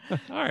 All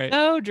right.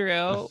 So,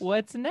 Drew,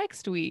 what's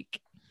next week?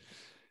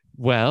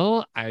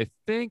 Well, I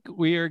think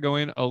we are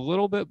going a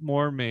little bit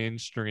more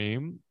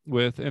mainstream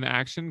with an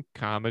action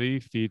comedy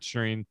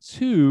featuring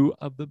two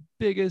of the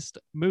biggest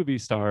movie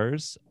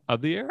stars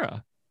of the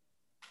era.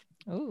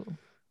 Oh,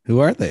 Who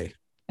are they?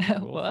 We'll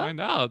what? find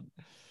out.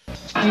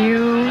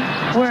 You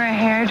were a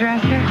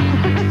hairdresser?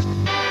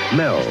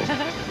 Mel.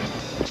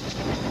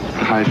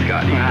 Hi,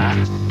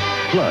 Scotty.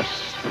 Plus.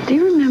 Do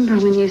you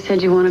remember when you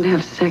said you wanted to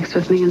have sex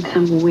with me in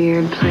some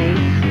weird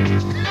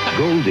place?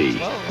 Goldie.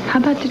 How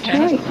about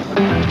Detroit?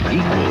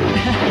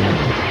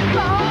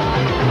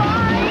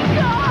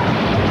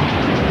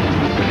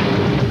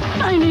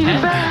 I need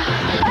a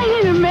bath. I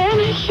need a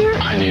manicure.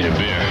 I need a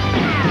beer.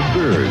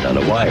 Bird on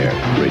a Wire.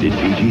 Rated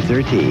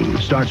PG-13.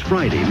 Starts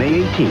Friday,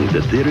 May 18th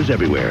at theaters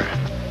everywhere.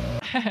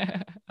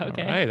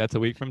 Okay. All right, that's a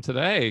week from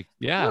today.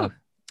 Yeah.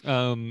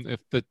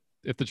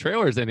 If the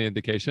trailer is any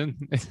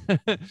indication,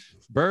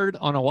 Bird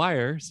on a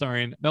Wire,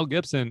 starring Mel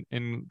Gibson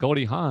and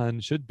Goldie Hawn,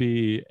 should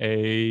be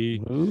a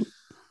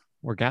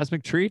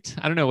orgasmic treat.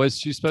 I don't know. Was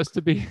she supposed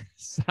to be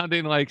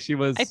sounding like she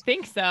was? I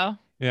think so.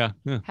 Yeah.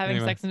 Having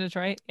anyway. sex in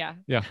Detroit. Yeah.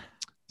 Yeah.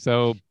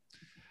 So,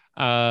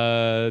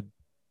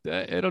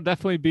 it'll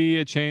definitely be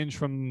a change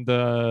from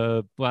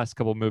the last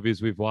couple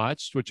movies we've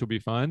watched, which will be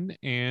fun.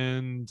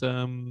 And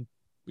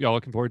y'all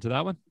looking forward to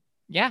that one?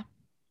 Yeah.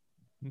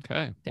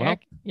 Okay.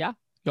 Derek. Yeah.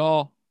 Well,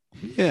 y'all.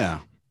 Yeah.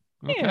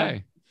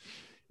 Okay.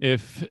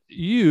 If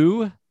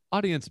you,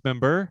 audience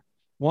member,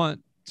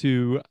 want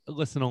to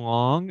listen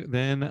along,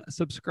 then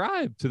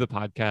subscribe to the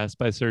podcast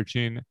by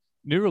searching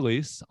New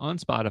Release on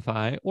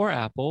Spotify or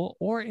Apple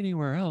or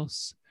anywhere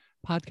else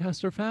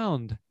podcasts are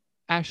found.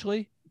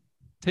 Ashley,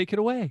 take it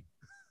away.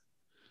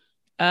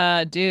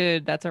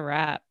 Dude, that's a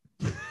wrap.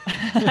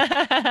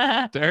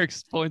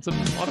 Derek's pulling some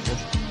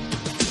audibles.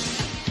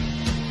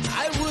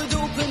 I would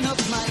open up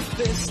my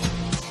fist